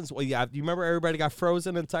reasons. Well, yeah, you remember everybody got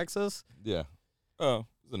frozen in Texas? Yeah. Oh,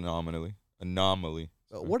 it's an anomaly.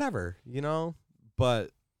 Whatever,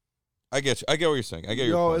 but. I get you. I get what you're saying. I get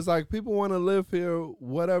your point. It's like people want to live here,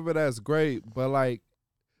 whatever, that's great. But like,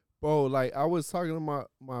 bro, like I was talking to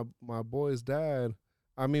my boy's dad.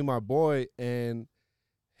 I mean, my boy, and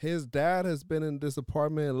his dad has been in this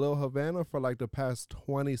apartment in Little Havana for like the past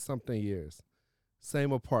 20-something years.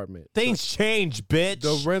 Same apartment. Things change, bitch.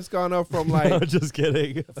 The rent's gone up from like. No, just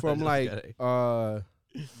kidding. From like $900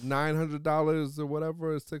 or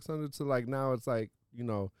whatever, $600 to like now it's like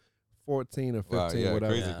 14 or 15, wow, yeah,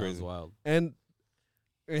 whatever. Crazy. Wild. And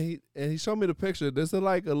he showed me the picture. This is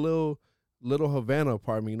like a little Havana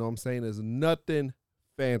apartment. You know what I'm saying? It's nothing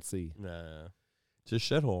fancy. Nah, just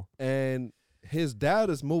shithole. And his dad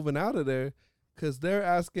is moving out of there because they're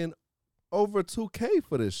asking over $2,000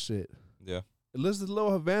 for this shit. Yeah. This is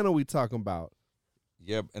Little Havana we talking about.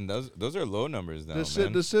 Yep, and those are low numbers now, This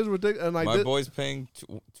man. shit's ridiculous. And like my boy's paying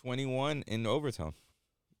 21 in Overtown.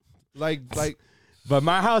 Like. But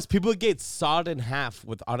my house, people get sawed in half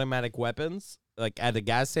with automatic weapons. Like at the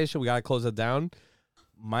gas station, we gotta close it down.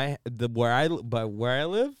 Where I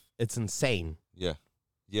live, it's insane. Yeah.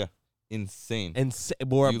 insane.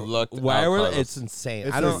 More, You lucked out, wherever Carlos. it's insane.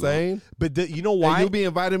 It's I don't. insane. But you know why? And you be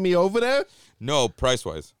inviting me over there? No, price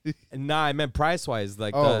wise. Nah, I meant price wise.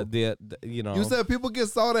 Like Oh. the you know. You said people get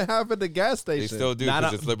salt in half at the gas They station. still do Not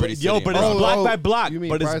because a- it's Liberty but, City. yo, and but it's Bronx. block Oh, by block. you mean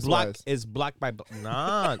But it's price-wise. block by block.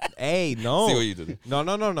 Nah, hey, no. See what you did.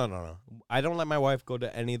 No. I don't let my wife go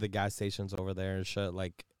to any of the gas stations over there and shit.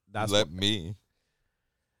 Like that's Let me.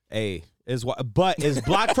 Hey, is what, but it's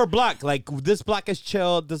block for block. Like this block is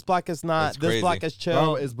chill. This block is not. That's This crazy. block is chill.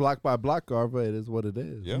 Oh, it's block by block, Garva. It is what it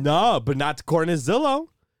is. Yeah. No, but not according to Zillow.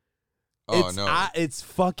 Oh it's, no. it's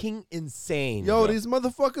fucking insane. Yo, Yeah. these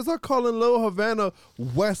motherfuckers are calling Little Havana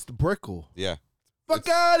West Brickell. Yeah. Fuck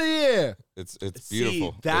out of here. It's See,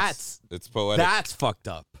 beautiful. that's- it's poetic. That's fucked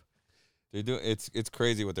up. They do. It's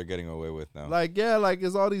crazy what they're getting away with now. Like, yeah, like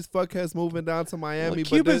it's all these fuckheads moving down to Miami. Well, but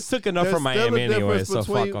Cubans took enough there's from still a Miami anyway, difference so fuck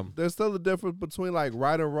between- them. There's still a difference between like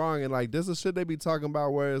right and wrong, and like this is shit they be talking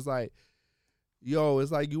about where it's like, yo,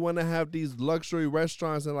 it's like you want to have these luxury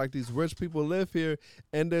restaurants and like these rich people live here,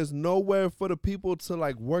 and there's nowhere for the people to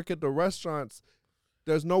like work at the restaurants.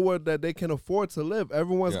 There's nowhere that they can afford to live.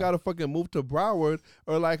 Everyone's Yeah. got to fucking move to Broward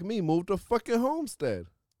or like me, move to fucking Homestead.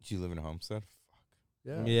 You live in Homestead?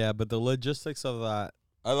 Yeah, Yeah, but the logistics of that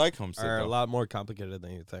I like Homestead. are a though. lot more complicated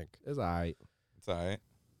than you think. it's all right. It's all right.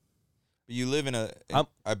 But you live in a.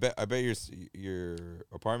 I bet your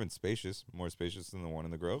apartment's spacious, more spacious than the one in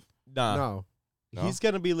the Grove. Nah, No, No? he's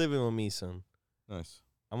gonna be living with me soon. Nice,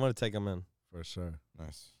 I'm gonna take him in. for sure.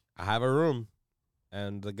 nice. I have a room,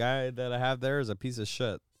 and the guy that I have there is a piece of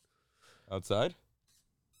shit. Outside?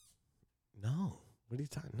 No, what are you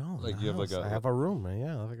talking? No, Like my you have like house. a- I have a room, man.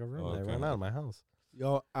 Yeah, I have like a room. Oh, I okay. rent out of my house.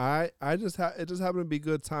 Yo, I just it just happened to be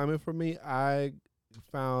good timing for me. I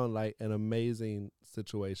found like an amazing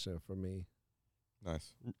situation for me.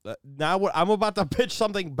 Nice. Now I'm about to pitch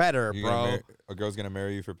something better, You bro. a girl's gonna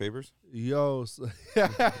marry you for papers? Yo,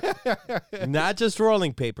 Not just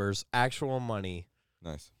rolling papers, actual money.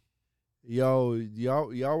 Nice. yo,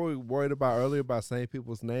 y'all were worried about earlier about saying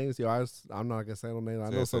people's names. Yo, I'm not gonna say no names. I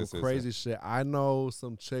know some crazy shit. I know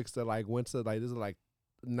some chicks that like went to like this is like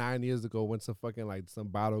 9 years ago. Went to fucking like some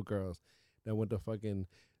bottle girls that went to fucking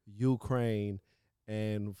Ukraine.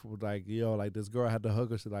 And for like, yo, like this girl had to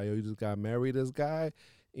hug her. She's like, yo, you just got married this guy,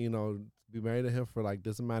 you know, be married to him for like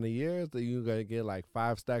this amount of years. That you gonna get like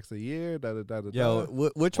 5 stacks a year. Yo,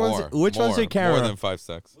 which More, one's which one's more, your camera? More than 5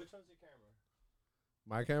 stacks. Which one's your camera?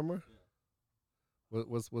 My camera? Yeah.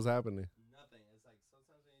 What's happening? Nothing. It's like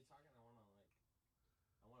sometimes when you're talking,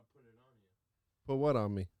 I wanna put it on you. Put what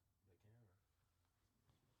on me?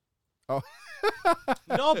 Oh,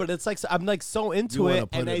 No, but it's like I'm like so into You wanna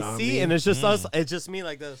it, put and it I on see, me? and it's just us. It's just me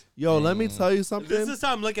like this. yo, let me tell you something. This is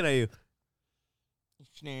how I'm looking at you.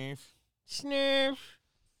 Sniff. Sniff.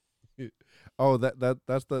 Oh, that's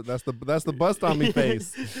the bust on me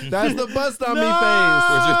face. That's the bust on me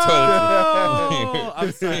Where's your toilet?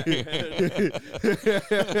 I'm sorry.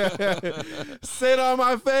 Sit on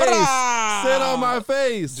my face. Sit on my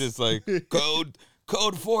face. Just like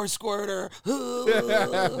code 4 squirter.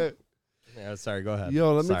 Yeah, sorry. Go ahead.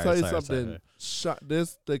 Yo, let me Sorry, tell you sorry,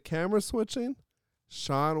 something. The camera switching,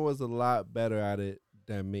 Sean was a lot better at it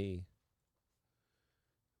than me.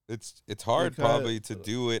 It's hard Because- probably to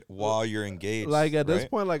do it while you're engaged. Like at this right?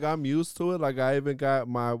 point, like I'm used to it. Like I even got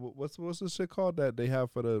my what's the shit called that they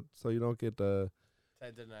have for the so you don't get the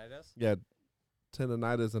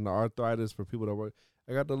tendonitis and the arthritis for people that work.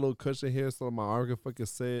 I got the little cushion here so my arm can fucking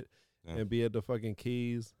sit Yeah. and be at the fucking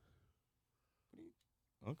keys.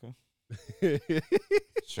 Okay,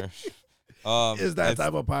 It's sure. that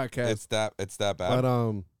type of podcast. It's that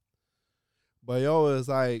bad. But yo, it's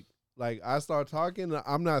like I start talking,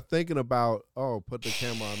 I'm not thinking about put the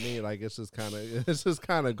camera on me. Like it's just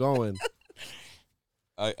kind of going.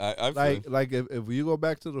 I like if you go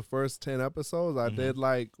back to the first 10 episodes, I Mhm. did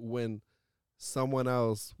like when someone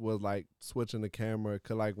else was like switching the camera.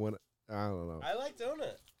 Cause like when I don't know. I like doing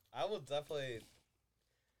it. I will definitely.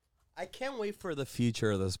 I can't wait for the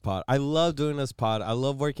future of this pod. I love doing this pod. I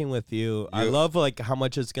love working with you. I love like how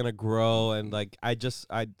much it's gonna grow and like this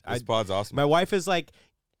pod's awesome. my wife is like,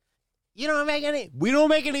 we don't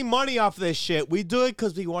make any money off this shit. We do it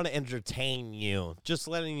because we want to entertain you. Just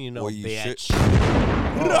letting you know, Well, you bitch.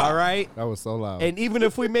 All right. That was so loud. And even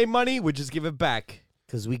if we made money, we just give it back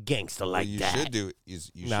because we gangsta like what you that. should do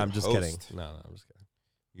is you No, should I'm just host. kidding. No, I'm just kidding.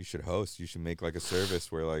 You should host. You should make like a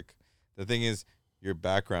service where like the thing is your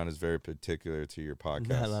background is very particular to your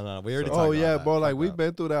podcast. No. We already So- talked Oh about yeah, that. bro. Like Fuck we've that.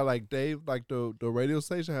 been through that. Like Dave, like the radio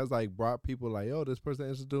station has like brought people like, yo, this person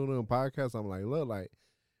is doing a podcast. I'm like, look, like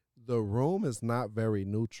the room is not very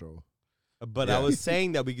neutral. But Yeah. I was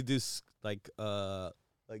saying that we could do like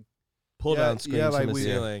pull down screens like from the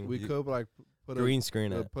ceiling. We could like put green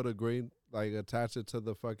screen it. Put a green, like attach it to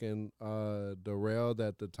the fucking the rail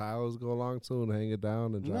that the tiles go along to and hang it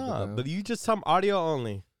down and drop it down. But you just some audio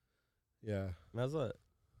only. Yeah. That's it.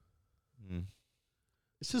 Mm.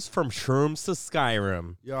 It's just from Shrooms to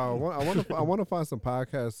Skyrim. Yo, I want to find some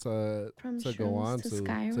podcasts From to go Shrooms on to to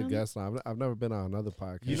Skyrim? guest on. I've never been on another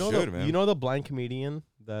podcast. You know the blind comedian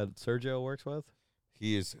that Sergio works with?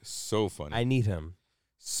 He is so funny. I need him.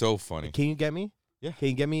 So funny. Can you get me? Yeah. Can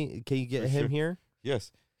you get For him sure. here?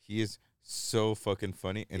 Yes, he is so fucking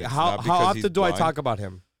funny. And it's How not because often he's do I blind. talk about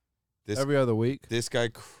him? Every other week. This guy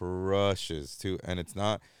crushes too, and it's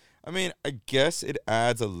not. I mean, I guess it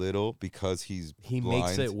adds a little because he blind,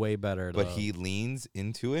 makes it way better. but though. he leans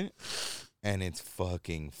into it, and it's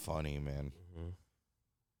fucking funny, man. Mm-hmm.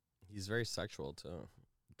 He's very sexual too.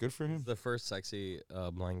 Good for He's him. the first sexy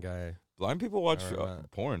blind guy. Blind people watch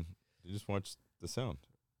Alright. porn. You just watch the sound.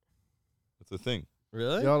 That's the thing.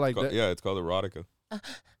 Really? Yo, like Yeah, it's called erotica.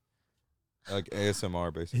 Like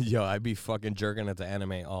ASMR, basically. Yo, I'd be fucking jerking at the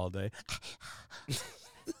anime all day.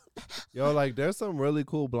 Yo, like there's some really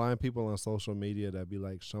cool blind people on social media that be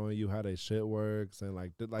like showing you how their shit works and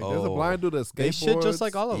like there's a Oh. blind dude that skateboards. They shit just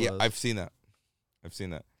like all of Yeah, us. I've seen that.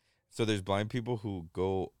 So there's blind people who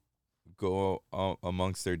go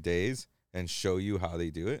amongst their days and show you how they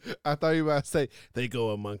do it. I thought you were about to say they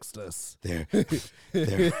go amongst us. They're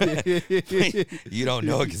you don't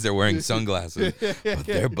know it because they're wearing sunglasses, but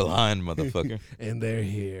they're blind, motherfucker. And they're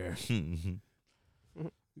here.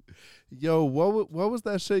 Yo, what was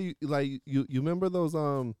that shit? You remember those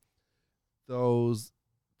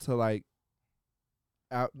to like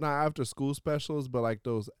not after school specials, but like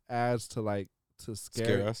those ads to like to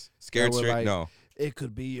Scare us? Scared were straight? like- No. It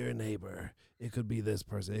could be your neighbor. It could be this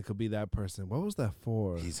person. It could be that person. What was that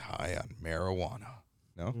for? He's high on marijuana.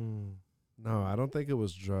 No? No, I don't think it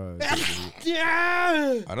was drugs.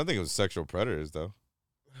 Yeah. I don't think it was sexual predators, though.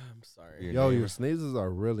 I'm sorry. Yo, your sneezes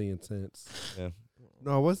are really intense. Yeah.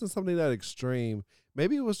 No, it wasn't something that extreme.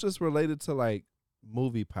 Maybe it was just related to like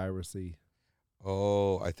movie piracy.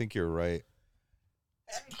 Oh, I think you're right.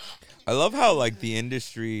 I love how like the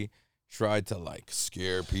industry tried to like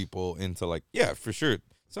scare people into like, yeah, for sure.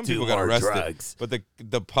 Some people got arrested, but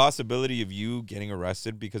the possibility of you getting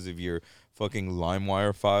arrested because of your fucking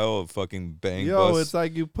LimeWire file of fucking Bang Yo, Bus. it's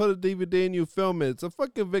like you put a DVD and you film it. It's a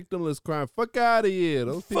fucking victimless crime. Fuck out of here.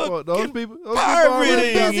 Those people Pirating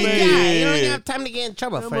already got Busy it. made. guy. You don't even have time to get in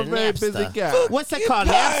trouble I'm for a very busy Napster. guy. What's that called?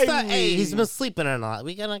 Fucking Napster? Hey, pirate. he's been sleeping or not?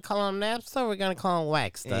 We gonna call him Napster or we gonna call him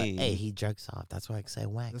Waxster? Hey. Hey, he jerks off. That's why I say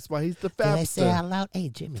Wax. That's why he's the Did I say fapster. out loud? Hey,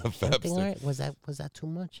 Jimmy. The Everything Fapster. all right? Was that too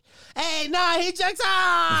much? Hey, no, he jerks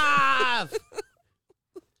off.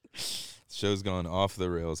 Show's gone off the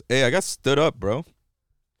rails. Hey, I got stood up, bro.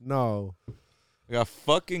 No, I got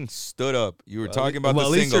fucking stood up. You were talking about well,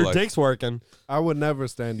 the at least single your life. dick's working. I would never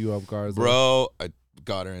stand you up, Garza. Bro, I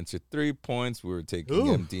got her into 3 points. We were taking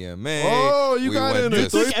Ooh. MDMA. Oh, you we got went into to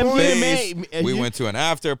 3 space. points? MDMA. We You- went to an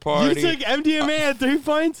after You party. took MDMA at 3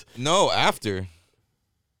 points? No, after.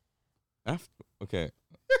 Okay.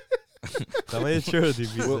 Tell me the truth, you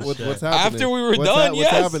piece of What's shit. happening? After we were What's done,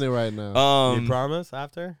 what's yes. happening right now? You promise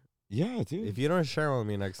after? Yeah, dude. If you don't share with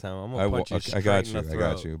me next time, I'm I gonna wa- punch you okay, straight I got in you. the I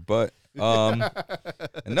got throat. you. But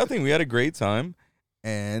and nothing. We had a great time,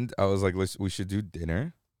 and I was like, we should do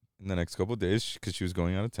dinner in the next couple of days because she was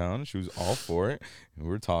going out of town. She was all for it, and we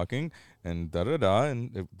were talking and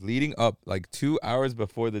and leading up like 2 hours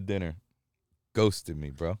before the dinner, ghosted me,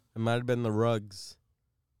 bro. It might have been the rugs.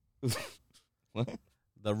 What?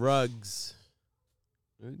 The rugs.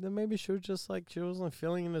 Then maybe she was just like, she wasn't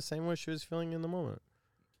feeling in the same way she was feeling in the moment.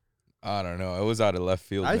 I don't know. It was out of left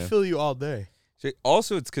field. I man. feel you all day.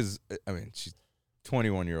 Also, it's because I mean she's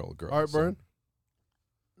 21-year-old girl. Heartburn?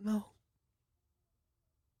 No.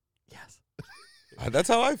 Yes. That's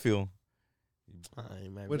how I feel.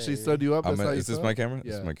 When she stood you up, that's how you Is this felt? my camera?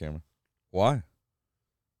 This Yeah. is my camera. Why?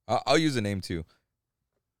 I'll use a name too.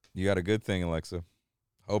 You got a good thing, Alexa.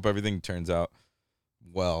 Hope everything turns out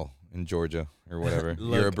well in Georgia or whatever.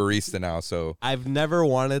 You're a Look, barista now, so I've never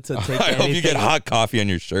wanted to take I hope you get anything- hot coffee on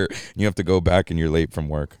your shirt and you have to go back and you're late from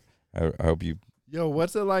work. I hope you. Yo,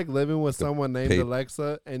 what's it like living with The someone named pay-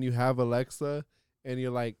 Alexa and you have Alexa and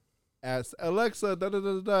you're like, ask Alexa, da da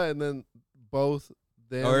da da, da, and then both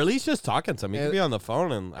them Or at least just talking to me. You And- can be on the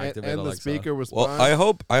phone and activate and the Alexa. speaker Well, responds.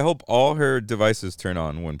 I hope all her devices turn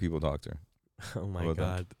on when people talk to her. Oh my Well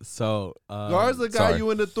done. god. So Garza got sorry.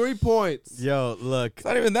 you into 3 points. yo, look. It's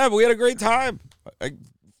not even that, but we had a great time.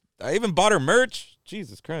 I even bought her merch.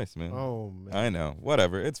 Jesus Christ, man. Oh man. I know.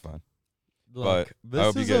 Whatever. It's fine. Look, I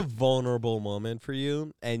hope this you is a get- vulnerable moment for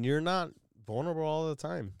you, and you're not vulnerable all the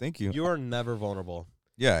time. Thank you. You are never vulnerable.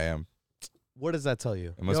 Yeah, I am. What does that tell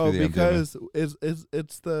you? It must be the because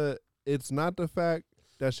it's not the fact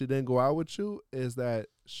that she didn't go out with you, is that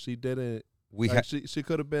she didn't. She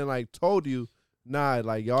could have been like told you, nah,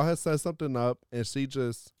 like y'all had set something up, and she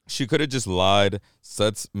could have just lied,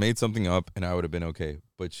 made something up, and I would have been okay.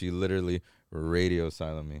 But she literally radio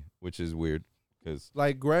silent me, which is weird. Because,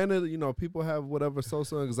 like, granted, you know, people have whatever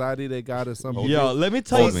social anxiety they got or something. Yo, let me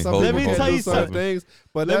tell you. Let me tell you some things.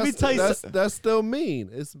 But that's still mean.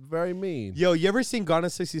 It's very mean. Yo, you ever seen Gone in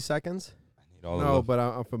 60 Seconds? No, but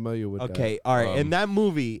I'm familiar with that. Okay, all right. In that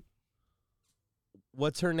movie,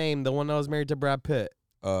 what's her name? The one that was married to Brad Pitt.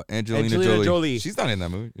 Angelina Jolie. She's not in that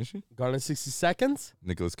movie, is she? Gone in 60 Seconds?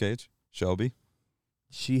 Nicolas Cage? Shelby?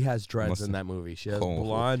 She has dreads in that movie. She has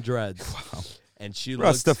blonde dreads. Wow. And she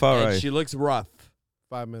looks rough.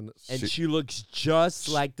 5 minutes. And she looks just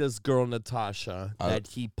like this girl, Natasha, that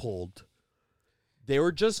he pulled. They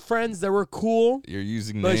were just friends. They were cool. You're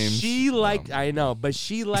using but names. She liked, I know, but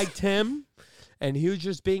she liked him. And he was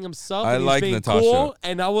just being himself. I like being Natasha. Cool,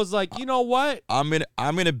 and I was like, you know what? I'm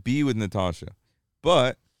gonna be with Natasha.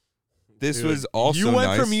 But this was also you went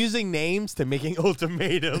nice. from using names to making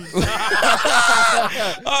ultimatums.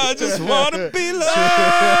 I just want to be loved.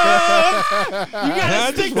 You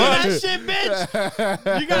gotta stick to that shit,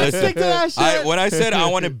 bitch. You gotta stick to that shit. When I said I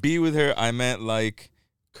want to be with her, I meant like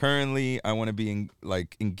currently I want to be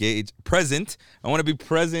engaged, present. I want to be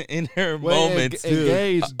present in her moments.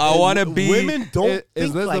 Engaged. I want to be. Women don't.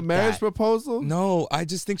 Is this like a marriage that. proposal? No, I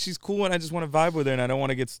just think she's cool, and I just want to vibe with her, and I don't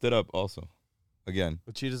want to get stood up. Also. Again,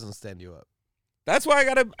 but she doesn't stand you up. That's why I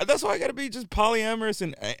gotta be just polyamorous,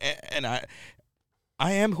 and I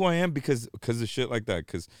am who I am because of shit like that.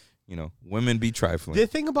 Because you know, women be trifling. The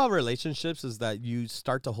thing about relationships is that you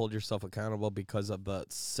start to hold yourself accountable because of the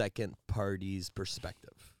second party's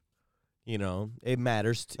perspective. You know, it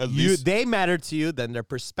matters to you. They matter to you. Then their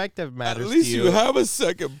perspective matters. At least to you. you have a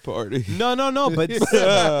second party. No, but but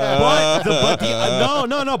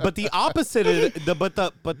the opposite is but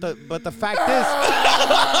the fact is.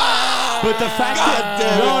 But the fact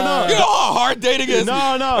is, no. You know how hard dating is. No.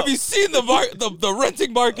 Have you seen the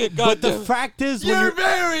renting market? But the fact is, when you're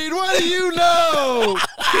married. What do you know?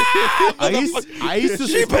 I used to.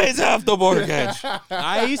 She pays half the mortgage.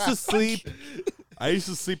 I used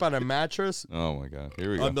to sleep on a mattress. Oh my god!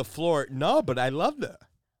 Here we go. On the floor. No, but I loved it.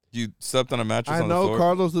 You slept on a mattress. I on the floor? know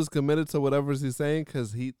Carlos is committed to whatever he's saying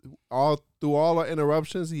because through all our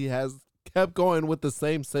interruptions, he has kept going with the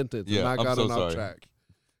same sentence. Yeah, and I got so him off sorry. track.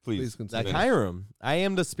 Please continue. Like Hiram. I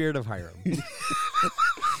am the spirit of Hiram.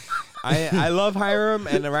 I love Hiram,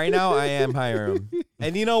 and right now I am Hiram.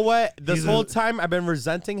 And you know what? This whole time I've been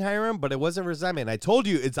resenting Hiram, but it wasn't resentment. I told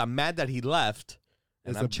you I'm mad that he left,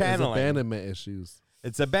 and I'm channeling. It's abandonment issues.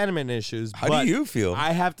 It's abandonment issues. How do you feel?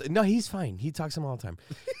 I have to. No, he's fine. He talks to him all the time.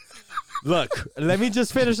 Look, let me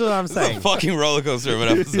just finish what I'm saying. It's a fucking roller coaster of an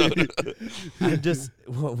episode. I'm just.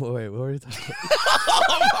 Wait, what were you talking about?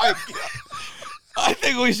 Oh my god. I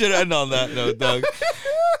think we should end on that note, Doug.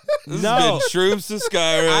 This has been Shrooms to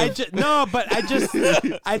Skyrim.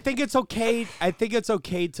 I think it's okay. I think it's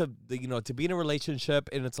okay to be in a relationship,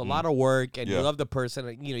 and it's a lot of work, and you love the person,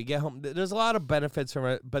 and you get home. There's a lot of benefits from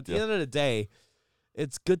it, but at the end of the day,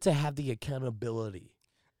 it's good to have the accountability.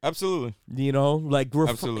 Absolutely. You know, like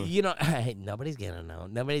absolutely. Nobody's gonna know.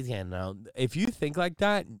 Nobody's gonna know. If you think like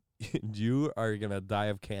that, you are gonna die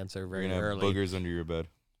of cancer very early. Have boogers under your bed.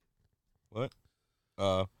 What?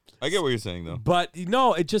 I get what you're saying though. But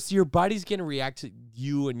no, it just your body's gonna react to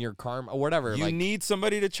you and your karma or whatever. You need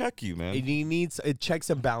somebody to check you, man. It checks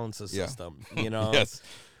and balances system. You know. Yes.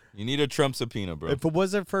 You need a Trump subpoena, bro. If it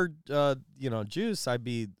wasn't for Juice, I'd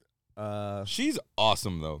be. She's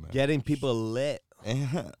awesome though, man. Getting people lit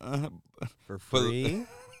for free.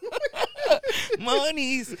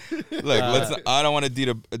 Monies. Look, I don't want to beat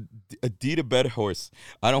a dead horse.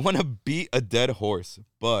 I don't want to beat a dead horse,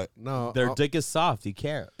 but no, their dick is soft. You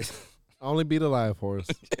can't. Only beat a live horse.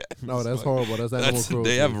 No, that's horrible. That's animal cruelty.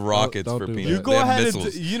 They have rockets for penises. You go ahead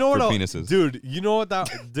and you know what, penises. Dude. You know what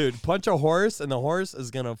dude? Punch a horse and the horse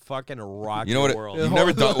is gonna fucking rock the world. You've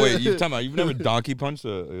never donkey punched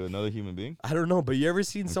another human being? I don't know, but you ever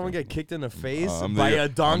seen someone get kicked in the face by a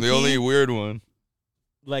donkey? I'm the only weird one.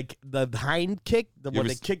 Like the hind kick, when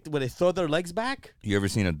they throw their legs back. You ever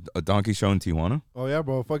seen a donkey show in Tijuana? Oh yeah,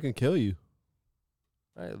 bro, fucking kill you.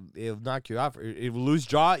 It'll knock you off. It will lose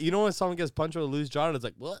jaw. You know when someone gets punched with a loose jaw, and it's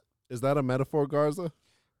like, what? Is that a metaphor, Garza?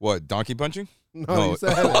 What, donkey punching? No, you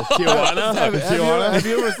said Tijuana? Have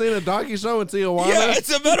you ever seen a donkey show in Tijuana? Yeah, it's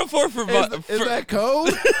a metaphor for. Is that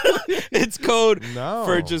code? It's code No.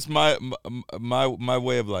 for just my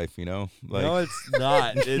way of life. You know, like No, it's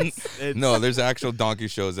not. It's no. There's actual donkey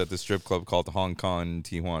shows at the strip club called Hong Kong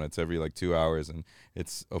Tijuana. It's every like 2 hours, and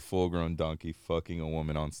it's a full-grown donkey fucking a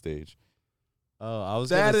woman on stage. Oh, I was.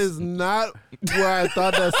 That is not where I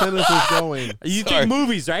thought that sentence was going. You Sorry. think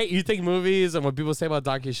movies, right? You think movies and what people say about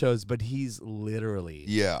donkey shows, but he's literally.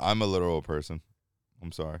 Yeah, I'm a literal person.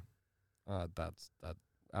 I'm sorry. That.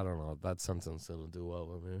 I don't know. That sentence didn't do well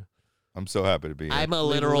with me. I'm so happy to be here. I'm a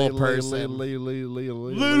literal person. All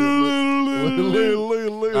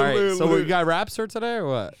All right, so we got raps for today or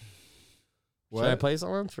what? What? Should I play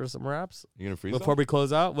someone for some raps You gonna freeze before we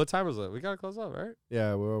close out? What time is it? We gotta close out, right?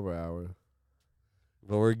 Yeah, we're over an hour.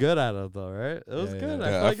 But we're good at it though, right? It was Yeah, good. yeah. I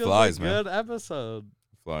Yeah, feel like that it flies, was a man. good episode.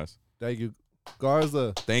 Flies. Thank you,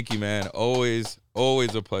 Garza. Thank you, man. Always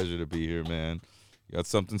a pleasure to be here, man. You got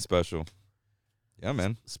something special. Yeah,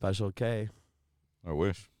 man. Special K. I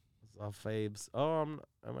wish. It's all Fabes. Oh, am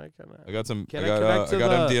I kind of? I got some. Can I I got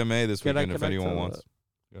connect to MDMA this can I weekend if connect anyone to wants.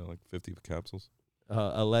 Got like 50 capsules.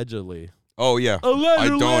 Allegedly. Oh yeah. I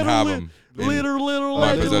don't have them. Allegedly.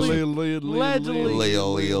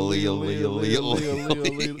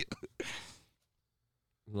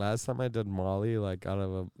 Last time I did Molly, like out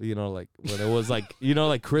of a, like when it was like,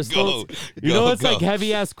 like crystals. It's like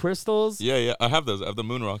heavy ass crystals. Yeah. I have those. I have the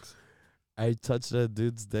moon rocks. I touched a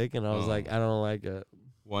dude's dick and I was like, I don't like it.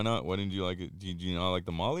 Why not? Why didn't you like it? Do you not like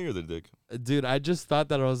the Molly or the dick? Dude, I just thought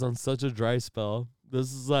that I was on such a dry spell.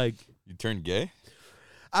 This is like, You turned gay?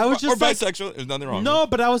 I was just or like, bisexual. There's nothing wrong. no,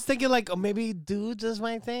 but I was thinking like, oh, maybe dudes is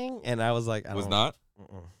my thing, and I was like, I Was don't- not?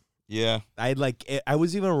 Yeah. I like, I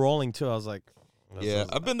was even rolling too. I was like, this Yeah. is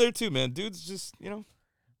I've been there too, man. Dudes just, not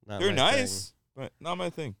they're my nice, thing. but not my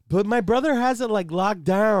thing. But my brother has it like locked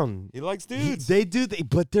down. He likes dudes. They do,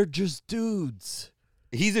 but they're just dudes.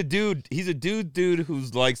 He's a dude. He's a dude who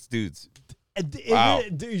likes dudes. Wow.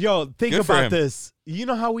 Yo, think Good for about him. this. You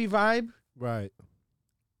know how we vibe? Right.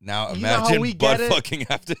 Now You know how imagine we butt get it? fucking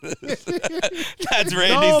after this. That's Randy's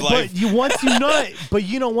No, life. but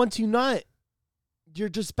once you nut, you're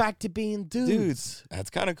just back to being dudes. That's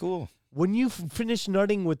kind of cool. When you finish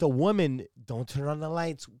nutting with a woman, don't turn on the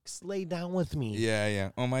lights. Lay down with me. Yeah.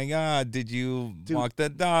 Oh my God. Did you walk the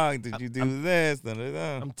dog? Did you do this? Da, da,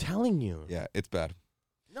 da. I'm telling you. Yeah, it's bad.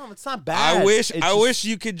 No, it's not bad. I wish It's just- wish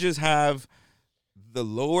you could just have the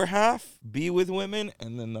lower half be with women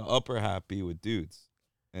and then the upper half be with dudes.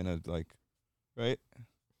 And right?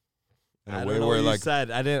 In a I way don't know where what you like said.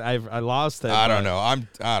 I didn't. I lost it. I don't but- know.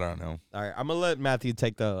 I don't know. All right, I'm gonna let Matthew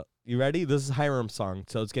take the. You ready? This is Hiram's song,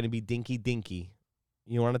 so it's gonna be Dinky Dinky.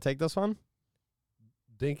 You want to take this one?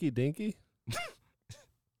 Dinky Dinky?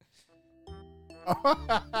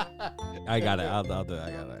 I got it. I'll do it.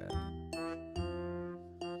 I got it.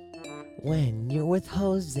 When you're with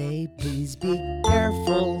Jose, please be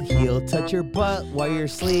careful. He'll touch your butt while you're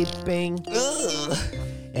sleeping. Ugh.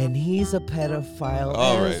 And he's a pedophile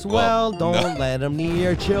All as right, well. well, Don't no. let him near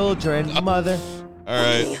your children, mother. All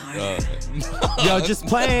right. Yo, just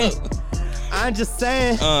playing. I'm just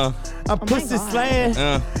saying. I'm pussy slaying.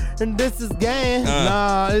 And this is gang.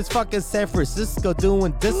 Nah, it's fucking San Francisco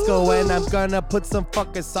doing disco. And I'm gonna put some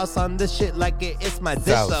fucking sauce on this shit like it's my dish.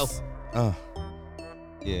 Sauce.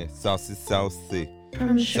 Yeah, saucy.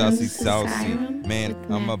 From Saucy, Shrooms to saucy. Skyrim Man,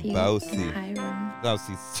 with I'm a Matthew bossy. and Hiram.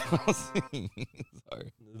 Saucy.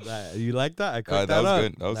 Sorry. You like that? I cooked that was up.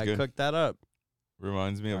 good. That was I good. cooked that up.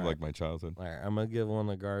 Reminds me of All right. like my childhood. All right, I'm gonna give one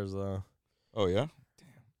to Garza. Oh yeah?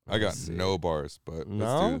 Damn. I got Let's see. no bars, but No?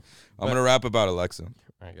 let's do it. But- I'm gonna rap about Alexa.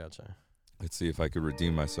 I gotcha. Let's see if I could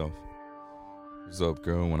redeem myself. What's up,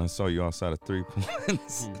 girl? When I saw you outside of 3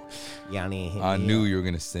 points, Yanni, I knew you were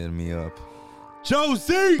gonna send me up.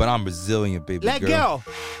 Josie. But I'm Brazilian, baby Let girl.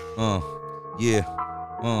 go. Yeah.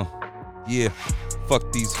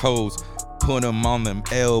 Fuck these hoes. Put them on them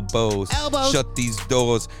elbows. Shut these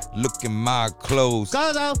doors. Look in my clothes.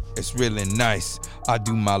 Garza. It's really nice. I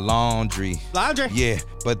do my laundry. Laundry. Yeah,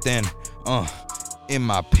 but then, in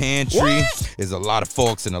my pantry is a lot of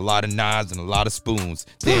forks and a lot of knives and a lot of spoons.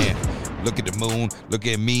 Damn, look at the moon, look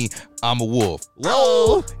at me, I'm a wolf.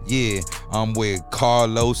 Whoa. Yeah, I'm with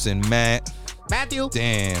Carlos and Matt. Matthew.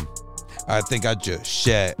 Damn, I think I just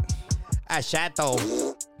shat. A shadow.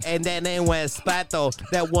 And then they went Spato,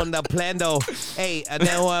 that won the plando. Hey, and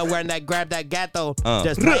then when I grabbed that gato,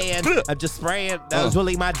 just spraying, I'm just spraying. That was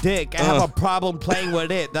really my dick. I have a problem playing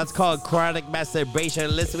with it. That's called chronic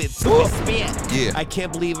masturbation. Listen to it spit. Yeah. I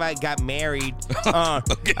can't believe I got married.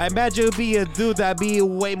 Okay. I imagine it'd be a dude that'd be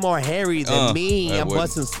way more hairy than me. I'm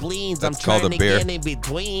busting spleens. That's I'm trying to bear. get in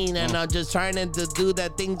between, and I'm just trying to do the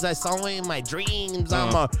things I saw in my dreams.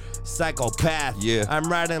 I'm a psychopath. Yeah. I'm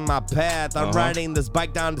riding my path. I'm riding this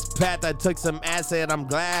bike down this path. I took some acid. I'm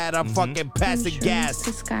glad I'm fucking passing gas.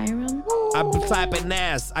 To Skyrim. I'm slapping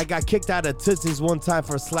ass. I got kicked out of Tootsie's one time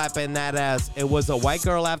for slapping that ass. It was a white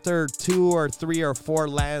girl after 2 or 3 or 4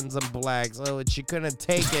 lands and blacks. So she couldn't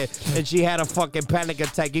take it, and she had a fucking panic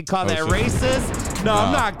attack. You call that shit. racist? No,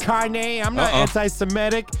 I'm not Kanye. I'm not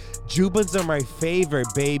anti-Semitic. Jubans are my favorite,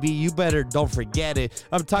 baby. You better don't forget it.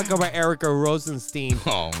 I'm talking about Erica Rosenstein.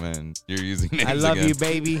 Oh man, you're using names I love again. you,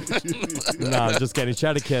 baby. No, I'm just kidding. She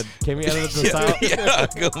had a kid. Can we edit this out? Yeah,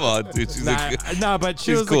 come on, dude. She's a good. No, but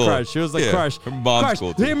she She's was cool. the crush. She was the Yeah, crush. her mom's Crush,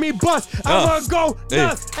 cool, too. hear me bust. I wanna go Hey.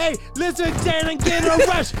 nuts. Hey, listen, Dan, and get a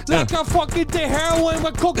rush. Like I fucking did heroin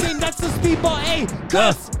with cocaine. That's the speedball. Hey,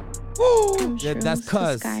 cuss. Woo. Yeah, that's To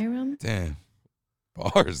cuss. Skyrim. Damn.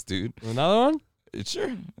 Bars, dude. Another one?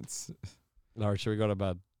 Sure. It's Or should we go to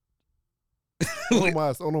bed? Uno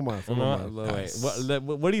más. Wait.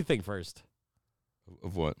 What do you think first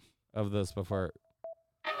of what? of this before?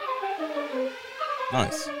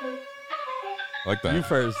 Nice. I like that. You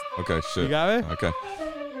first. Okay, shit. You got it? Okay.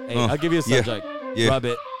 Hey, I'll give you a yeah, subject. yeah. Rub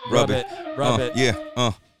it. Rub Rub it. it. Rub it.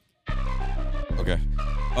 Yeah. Okay.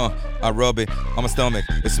 I rub it on my stomach.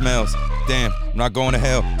 It smells. Damn. I'm not going to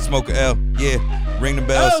hell. Smoke a L. Yeah. Ring the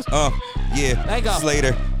bells. Yeah. There you go.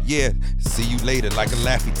 Slater. Yeah. See you later like a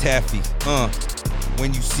Laffy Taffy.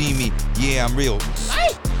 When you see me, yeah, I'm real.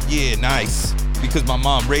 Yeah, nice. Because my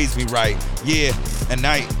mom raised me right. Yeah. At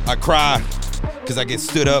night, I cry. Because I get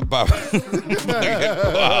stood up by.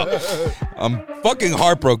 Wow. I'm fucking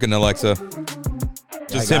heartbroken, Alexa.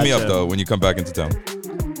 Just hit me up, though, when you come back into town.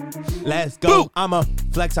 Let's go. Boo. I'ma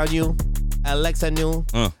flex on you. Alexa knew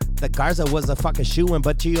the Garza was a fucking shoo-in,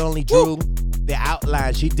 but she only drew the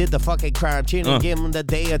outline. She did the fucking crime. She didn't give him the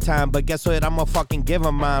day of time, but guess what? I'ma fucking give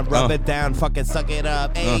him mine. Rub it down, fucking suck it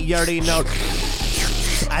up. Hey, you already know.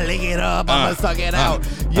 I lick it up, I'ma suck it out.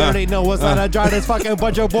 You already know what's on a jar. This fucking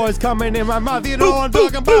bunch of boys coming in my mouth. You know what I'm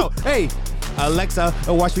talking about. Hey, Alexa,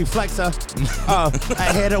 watch me flex her.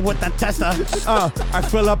 I hit her with the tester. I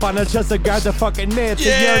fill up on her chest to grab the fucking nips.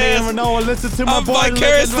 Yes. You already even know. Listen to my I'm boy.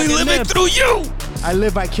 vicariously licking living nips. through you. I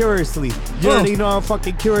live vicariously. You already know I'm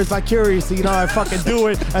fucking curious vicariously. You know I fucking do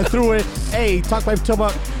it and through it. Hey, talk back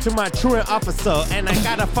to my truant officer, and I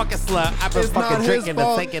got a fucking slut. I've been It's not fucking his drinking and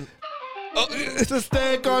fault. thinking. To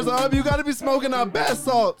stand cars up, you gotta be smoking our bath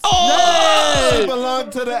salts. Oh! She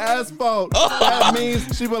belonged to the asphalt. That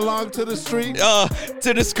means she belonged to the street.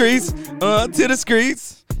 To the streets. To the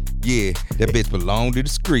streets. Yeah, that bitch belonged to the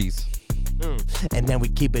streets. And then we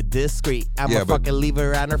keep it discreet. I'ma Yeah, but- fucking leave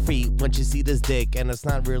her on her feet when she see this dick, and it's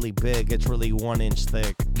not really big. It's really 1 inch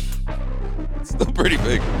thick. It's still pretty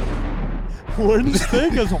big. 1 inch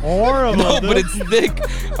thick is horrible. No, but it's thick.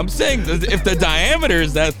 I'm saying if the diameter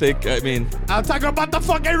is that thick, I mean, I'm talking about the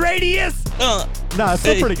fucking radius. Nah, it's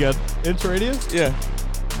still Hey. pretty good. Inch radius. yeah.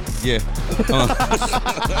 Yeah.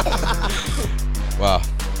 Wow.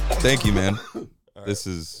 Thank you, man. This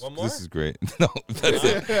is One more? this is great. No, that's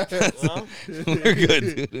it. That's it. We're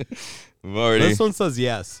good, dude. I'm already This one says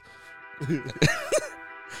yes.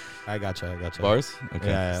 I gotcha. bars. Okay,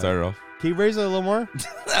 Yeah. start it off. Can you raise it a little more?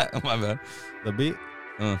 My bad. The beat.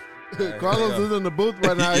 Carlos is in the booth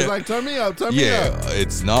right now. He's Yeah. like, turn me up, turn me Yeah, up.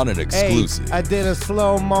 it's not an exclusive. Hey, I did a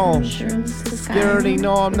slow-mo. Mushrooms to Skyrim. You already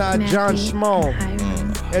know I'm not with John Matthew Schmo. and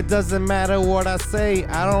Hiram. It doesn't matter what I say.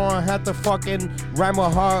 I don't have to fucking rhyme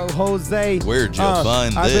with Jose. Where'd you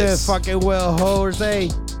find I've this? been fucking with Jose.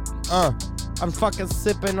 I'm fucking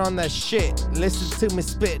sipping on that shit. Listen to me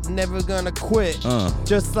spit, never gonna quit.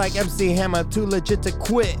 Just like MC Hammer, too legit to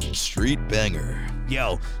quit. Street banger.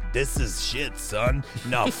 Yo, this is shit, son.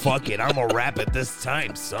 No, fuck it. I'ma rap it this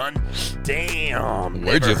time, son. Damn.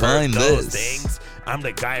 Where'd never you heard find those this? things. I'm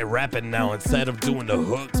the guy rapping now instead of doing the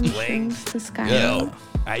hooks playing. Mushrooms to Skyrim. Yo,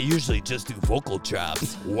 I usually just do vocal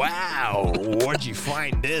chops. Wow, where'd you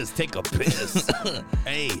find this? Take a piss.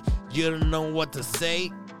 Hey, you don't know what to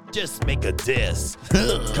say? Just make a diss.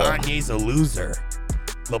 Kanye's a loser.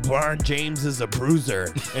 LeBron James is a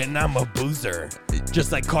bruiser, and I'm a boozer.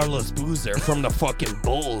 Just like Carlos Boozer from the fucking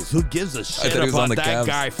Bulls. Who gives a shit thought he was on about the that Cavs.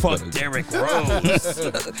 guy? Fuck Derrick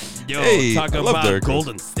Rose. Yo, Hey, talk I love about Derrick Rose.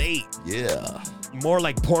 Golden State. Yeah. more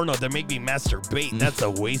like porno that make me masturbate. That's a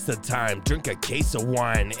waste of time. Drink a case of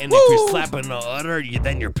wine. And if you're slapping the udder,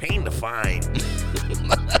 then you're paying the fine.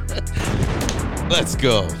 Let's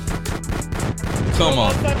go. Come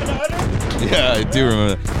on. Yeah, I do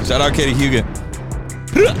remember that. Shout out Katie Hugan.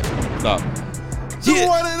 Stop. The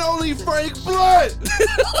one and only Frank Blunt.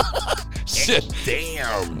 Shit.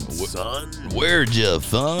 Damn, son. Where'd you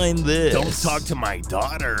find this? Don't talk to my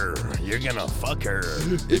daughter. You're gonna fuck her.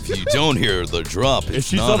 If you don't hear the drop, it's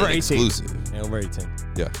she's not over an 18. exclusive. Yeah, over 18.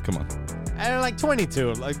 Yeah, come on. And like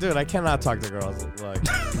 22. Like, dude, I cannot talk to girls like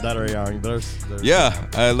that are young. There's Yeah,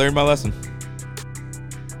 I learned my lesson.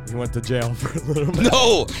 You went to jail for a little bit.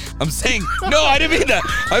 No, I'm saying, no, I didn't mean that.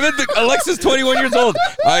 I meant Alexa's 21 years old.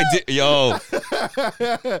 I did, yo,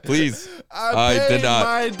 please. I did not.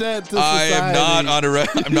 My debt to I society. am not on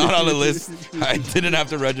I'm not on the list. I didn't have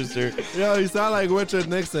to register. Yo, you sound like Richard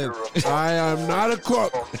Nixon. I am not a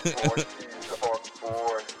crook.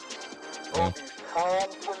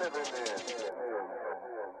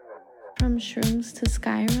 From shrooms to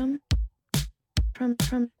Skyrim.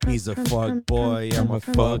 He's a fuck boy. I'm a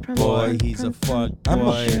fuck boy. He's a fuck boy. I'm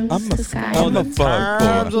a All the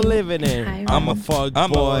times we're living in. I'm a fuck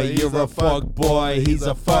boy. You're a fuck boy. He's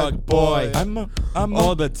a fuck boy.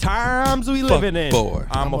 All the times we living in.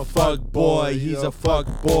 I'm a fuck boy. He's a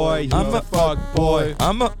fuck boy. He's a fuck boy.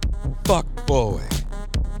 I'm a fuck boy.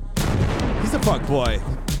 He's a fuck boy.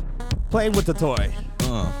 Playing with the toy.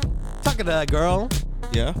 Talking to that girl.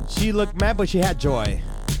 Yeah. She looked mad, but she had joy.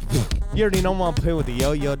 You already know I'm playing with the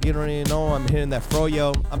yo-yo. You don't already know I'm hitting that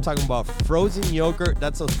fro-yo. I'm talking about frozen yogurt.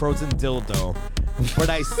 That's a frozen dildo. But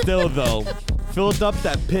I still, though, filled up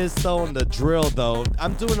that pistol and the drill, though.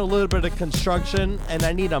 I'm doing a little bit of construction, and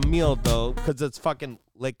I need a meal, though, because it's fucking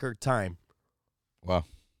liquor time. Wow.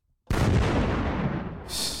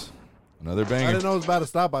 Another banger. I didn't know it was about to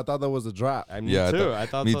stop. I thought that was a drop. Me too. I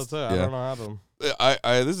thought so, too. I don't know how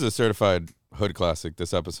to... This is a certified hood classic,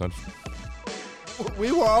 this episode.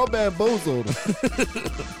 We were all bamboozled.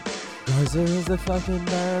 Cause there's a fucking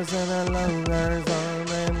bears and I love bears on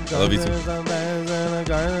them. I love you too. Bears and a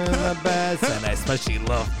garden and a best. And I especially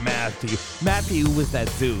love Matthew. Matthew was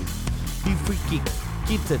that dude. He freaking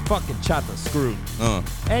keeps it fucking chocolate screwed.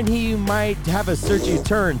 And he might have a searchy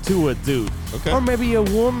turn to a dude. Okay. Or maybe a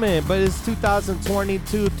woman, but it's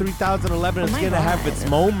 2022, 2011. It's gonna have its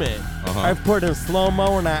moment. I put it in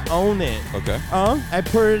slow-mo and I own it. Okay. I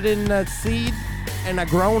put it in that seed. And I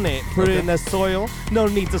grown it, put it in the soil. No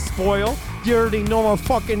need to spoil. You already know I'm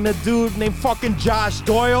fucking the dude named fucking Josh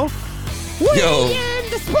Doyle. We in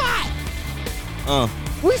the spot.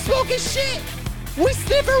 We smoking shit. We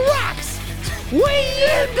sniffing rocks. We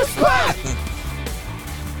in the spot.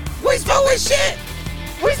 We smoking shit.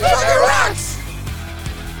 We smoking rocks.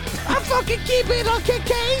 I'm fucking keeping on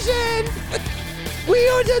Caucasian. We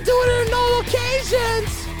are just doing it in all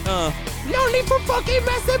occasions. No need for fucking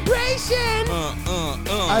masturbation.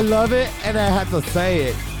 I love it, and I have to say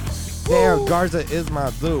it. Damn, Garza is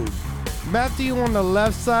my dude. Matthew on the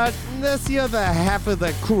left side, that's the other half of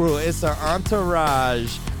the crew. It's an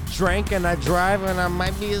entourage. Drink and I drive, and I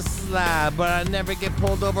might be a slob, but I never get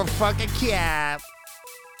pulled over fucking cab.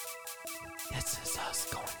 This is us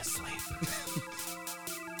going to sleep.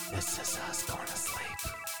 This is us going to sleep.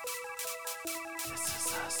 This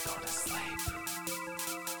is us going to sleep.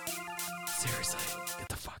 Seriously, get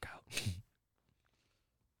the fuck out.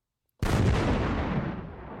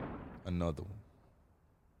 Another one.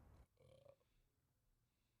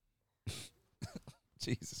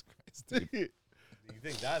 Jesus Christ, dude. You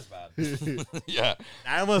think that's bad? Yeah.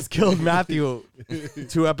 I almost killed Matthew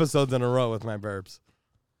 2 episodes in a row with my burps.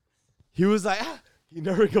 He was like, he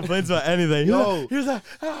never complains about anything. Yo, he was like,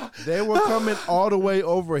 they were coming all the way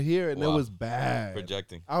over here, and it was bad.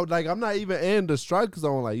 Projecting. I was like, I'm not even in the strike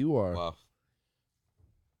zone like you are. Wow.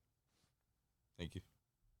 Thank you.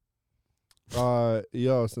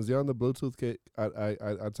 Yo, since you're on the Bluetooth kit, I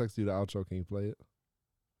texted you the outro. Can you play it?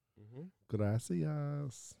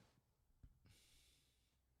 Gracias.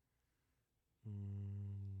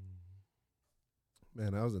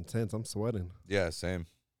 Man, that was intense. I'm sweating. Yeah, same.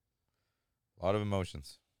 A lot of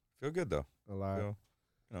emotions. Feel good though. A lot. Feel,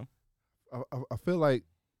 you know. I feel like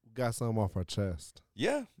we got something off our chest.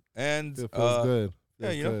 Yeah, and it feels good.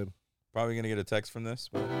 Yeah, you know, probably gonna get a text from this,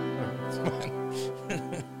 but it's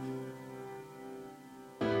fine.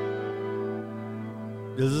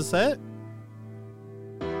 Is this it?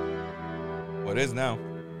 What is now?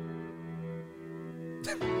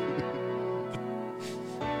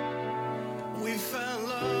 We found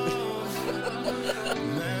love.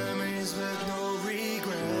 Memories with no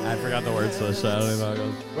regret. I forgot the words to the shit. I don't even know how it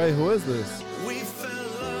goes. Wait, who is this? We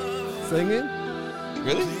found love. Singing?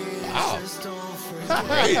 Really? Wow.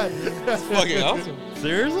 Great. That's fucking awesome.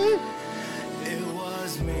 Seriously?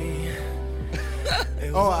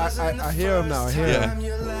 Oh, I hear him now. I hear him.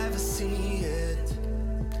 This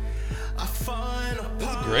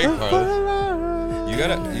is great, Carlos. You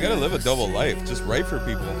gotta live a double life. Just write for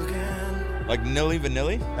people. Like Nilly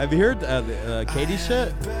Vanilli. Have you heard the Katie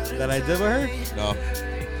shit that I did with her? No.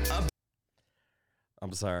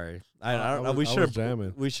 I'm sorry. We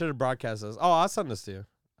should have broadcast this. Oh, I'll send this to you.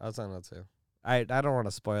 I'll send it to you. I don't want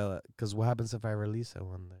to spoil it because what happens if I release it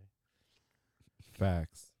one day?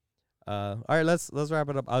 Facts. All right, let's wrap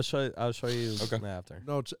it up. I'll show you okay. after.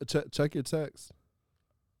 No, check your text.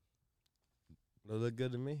 They look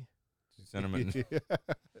good to me. Sentiment.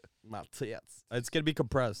 My tits. It's gonna be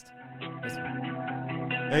compressed.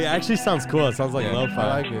 It actually sounds cool. It sounds like lo-fi.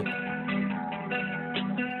 I like it.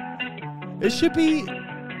 It should be.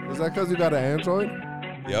 Is that because you got an Android?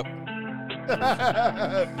 Yep.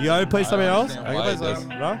 You want to play something else? I can play something.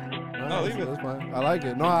 No? No, leave it. That's fine. I like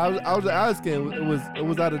it. No, I was asking. It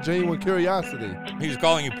was out of genuine curiosity. He was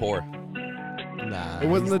calling you poor. Nah. It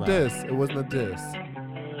wasn't he's a not. diss. It wasn't a diss.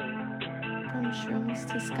 From shrooms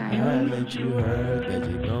to I Skyrim. let you heard that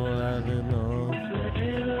you know I didn't know.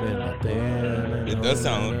 It does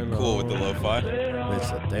sound cool with the lo-fi. It's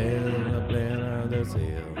a thing of playing on the hills.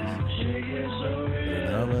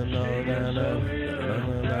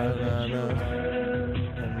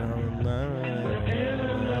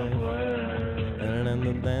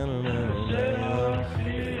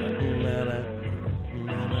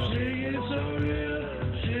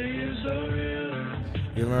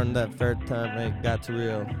 You learned that first time it got too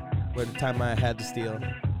real. But the time I had to steal.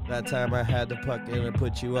 That time I had to puck in and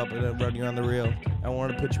put you up and then run you on the reel. I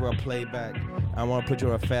want to put you on playback. I want to put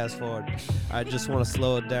you on fast forward. I just want to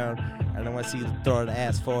slow it down. And I want to see you throw the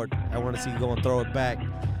ass forward. I want to see you go and throw it back.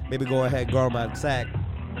 Maybe go ahead, grow my sack.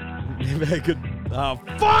 Maybe I could. Oh,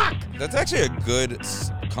 fuck! That's actually a good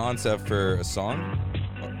concept for a song.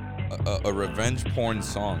 A revenge porn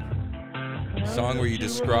song. Song where you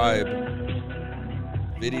describe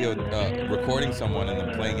recording someone and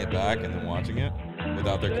then playing it back and then watching it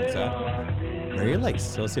without their consent. Are you like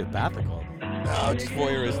sociopathical? No, just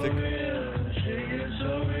voyeuristic.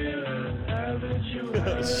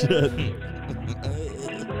 Shit.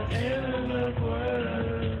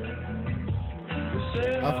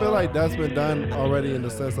 I feel like that's been done already in the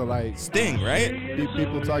sense of like Sting, right?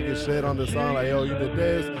 people talking shit on the song like, yo, you did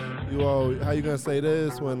this. How you gonna say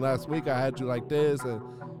this when last week I had you like this and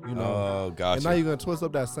you know. Oh, gotcha. And now you're gonna twist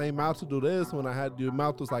up that same mouth to do this when I had your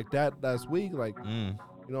mouth was like that last week. Like, you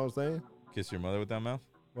know what I'm saying? Kiss your mother with that mouth?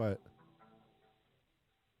 What?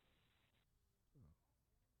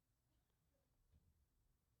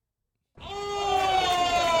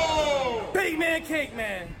 Big man, cake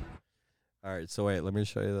man. All right, so wait, let me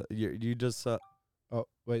show you. You just. Oh,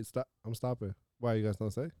 wait, stop. I'm stopping. Why, you guys don't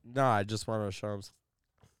say? No, I just want to show them.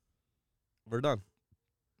 We're done.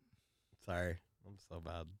 Sorry, I'm so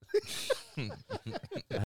bad.